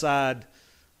west side.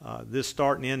 This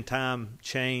start and end time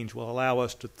change will allow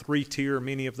us to 3-tier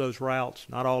many of those routes,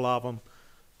 not all of them.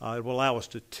 It will allow us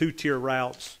to 2-tier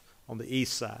routes on the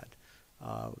east side.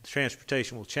 The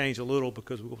transportation will change a little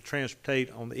because we will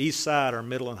transportate on the east side our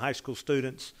middle and high school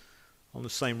students on the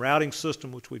same routing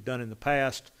system, which we've done in the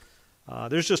past.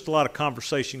 There's just a lot of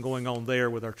conversation going on there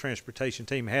with our transportation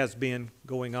team, has been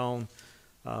going on.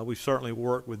 We've certainly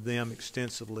worked with them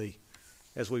extensively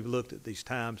as we've looked at these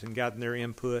times and gotten their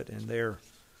input and their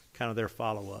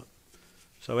follow-up.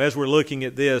 So as we're looking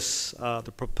at this,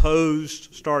 the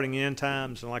proposed starting end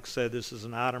times, and like I said, this is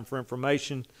an item for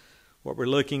information. What we're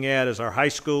looking at is our high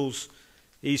schools,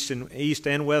 east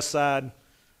and west side,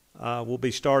 will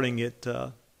be starting at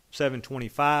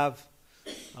 7:25.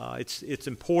 It's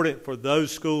important for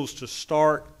those schools to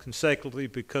start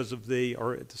consecutively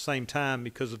or at the same time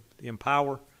because of the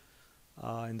Empower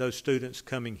and those students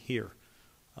coming here.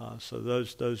 So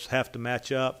those have to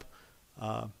match up.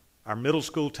 Our middle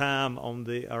school time on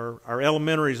our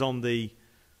elementaries on the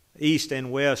east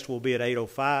and west will be at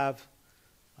 8:05.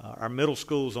 Our middle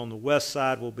schools on the west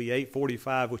side will be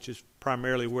 8:45, which is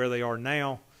primarily where they are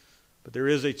now. But there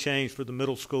is a change for the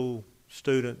middle school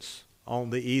students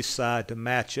on the east side to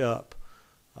match up.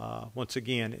 Once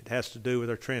again, it has to do with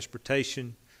our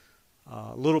transportation,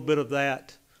 a little bit of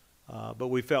that, but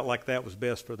we felt like that was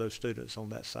best for those students on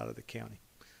that side of the county.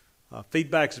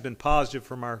 Feedback has been positive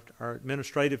from our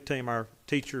administrative team, our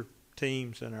teacher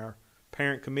teams, and our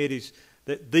parent committees.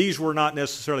 That these were not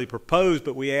necessarily proposed,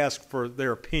 but we asked for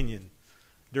their opinion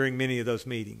during many of those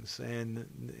meetings,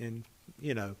 and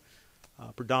you know,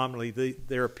 predominantly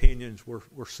their opinions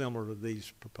were similar to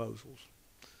these proposals.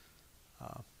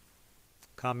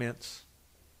 Comments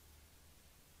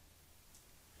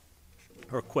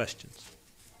or questions?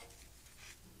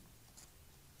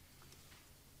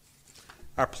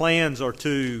 Our plans are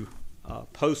to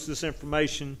post this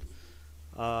information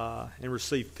and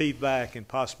receive feedback and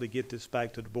possibly get this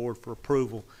back to the board for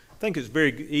approval. I think it's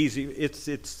very easy.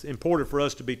 It's important for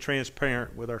us to be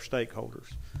transparent with our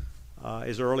stakeholders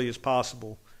as early as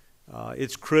possible.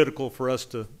 It's critical for us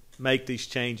to make these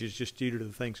changes just due to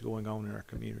the things going on in our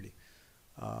community.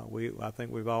 I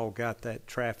think we've all got that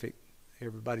traffic.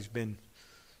 Everybody's been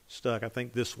stuck. I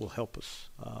think this will help us.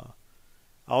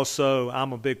 Also,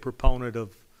 I'm a big proponent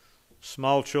of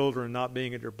small children not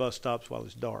being at their bus stops while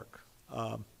it's dark.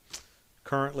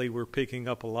 Currently, we're picking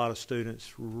up a lot of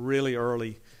students really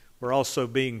early. We're also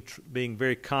being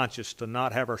very conscious to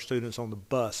not have our students on the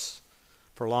bus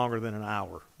for longer than an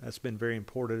hour. That's been very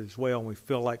important as well, and we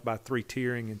feel like by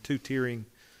 3-tiering and 2-tiering,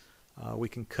 we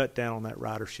can cut down on that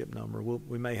ridership number.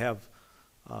 We may have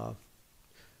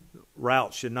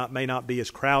routes may not be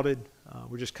as crowded.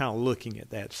 We're just kind of looking at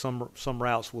that. Some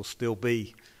routes will still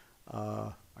be,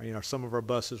 some of our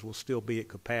buses will still be at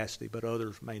capacity, but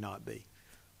others may not be.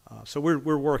 So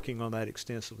we're working on that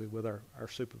extensively with our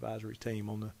supervisory team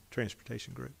on the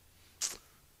transportation group.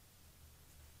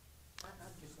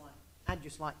 I'd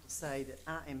just like to say that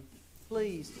I am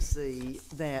pleased to see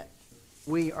that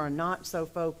we are not so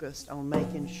focused on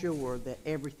making sure that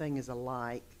everything is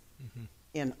alike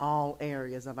in all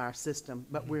areas of our system,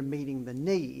 but we're meeting the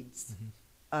needs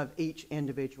of each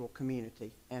individual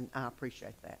community, and I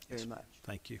appreciate that very much.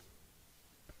 Thank you.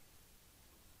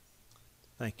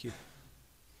 Thank you.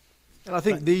 And I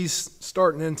think these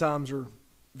start and end times are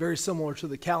very similar to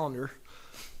the calendar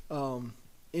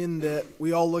in that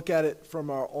we all look at it from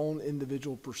our own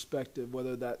individual perspective,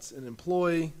 whether that's an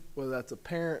employee, whether that's a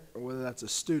parent, or whether that's a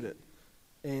student.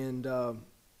 And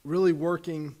really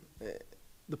working,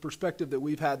 the perspective that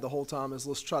we've had the whole time is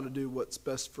let's try to do what's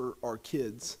best for our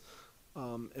kids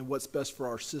and what's best for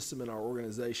our system and our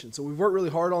organization. So we've worked really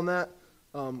hard on that.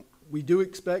 We do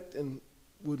expect and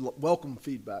would welcome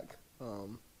feedback.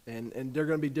 And there are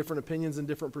going to be different opinions and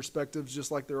different perspectives,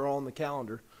 just like there are on the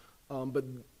calendar. But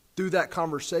through that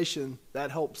conversation,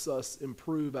 that helps us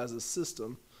improve as a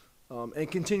system and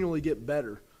continually get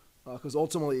better. Because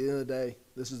ultimately, at the end of the day,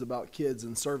 this is about kids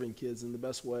and serving kids in the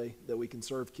best way that we can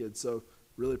serve kids. So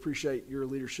really appreciate your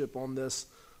leadership on this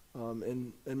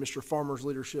and Mr. Farmer's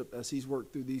leadership as he's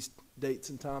worked through these dates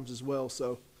and times as well.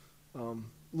 So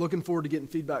looking forward to getting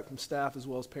feedback from staff as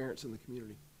well as parents in the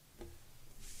community.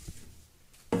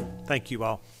 Thank you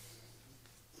all.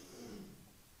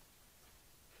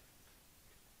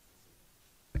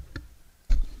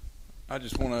 I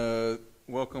just want to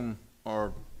welcome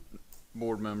our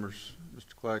board members,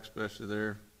 Mr. Clack especially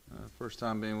there, first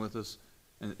time being with us,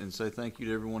 and say thank you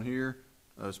to everyone here,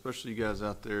 especially you guys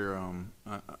out there.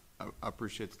 I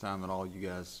appreciate the time that all you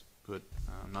guys put,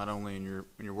 not only in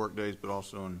your work days, but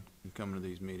also in coming to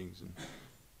these meetings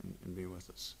and being with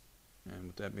us. And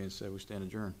with that being said, we stand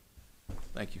adjourned.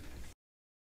 Thank you.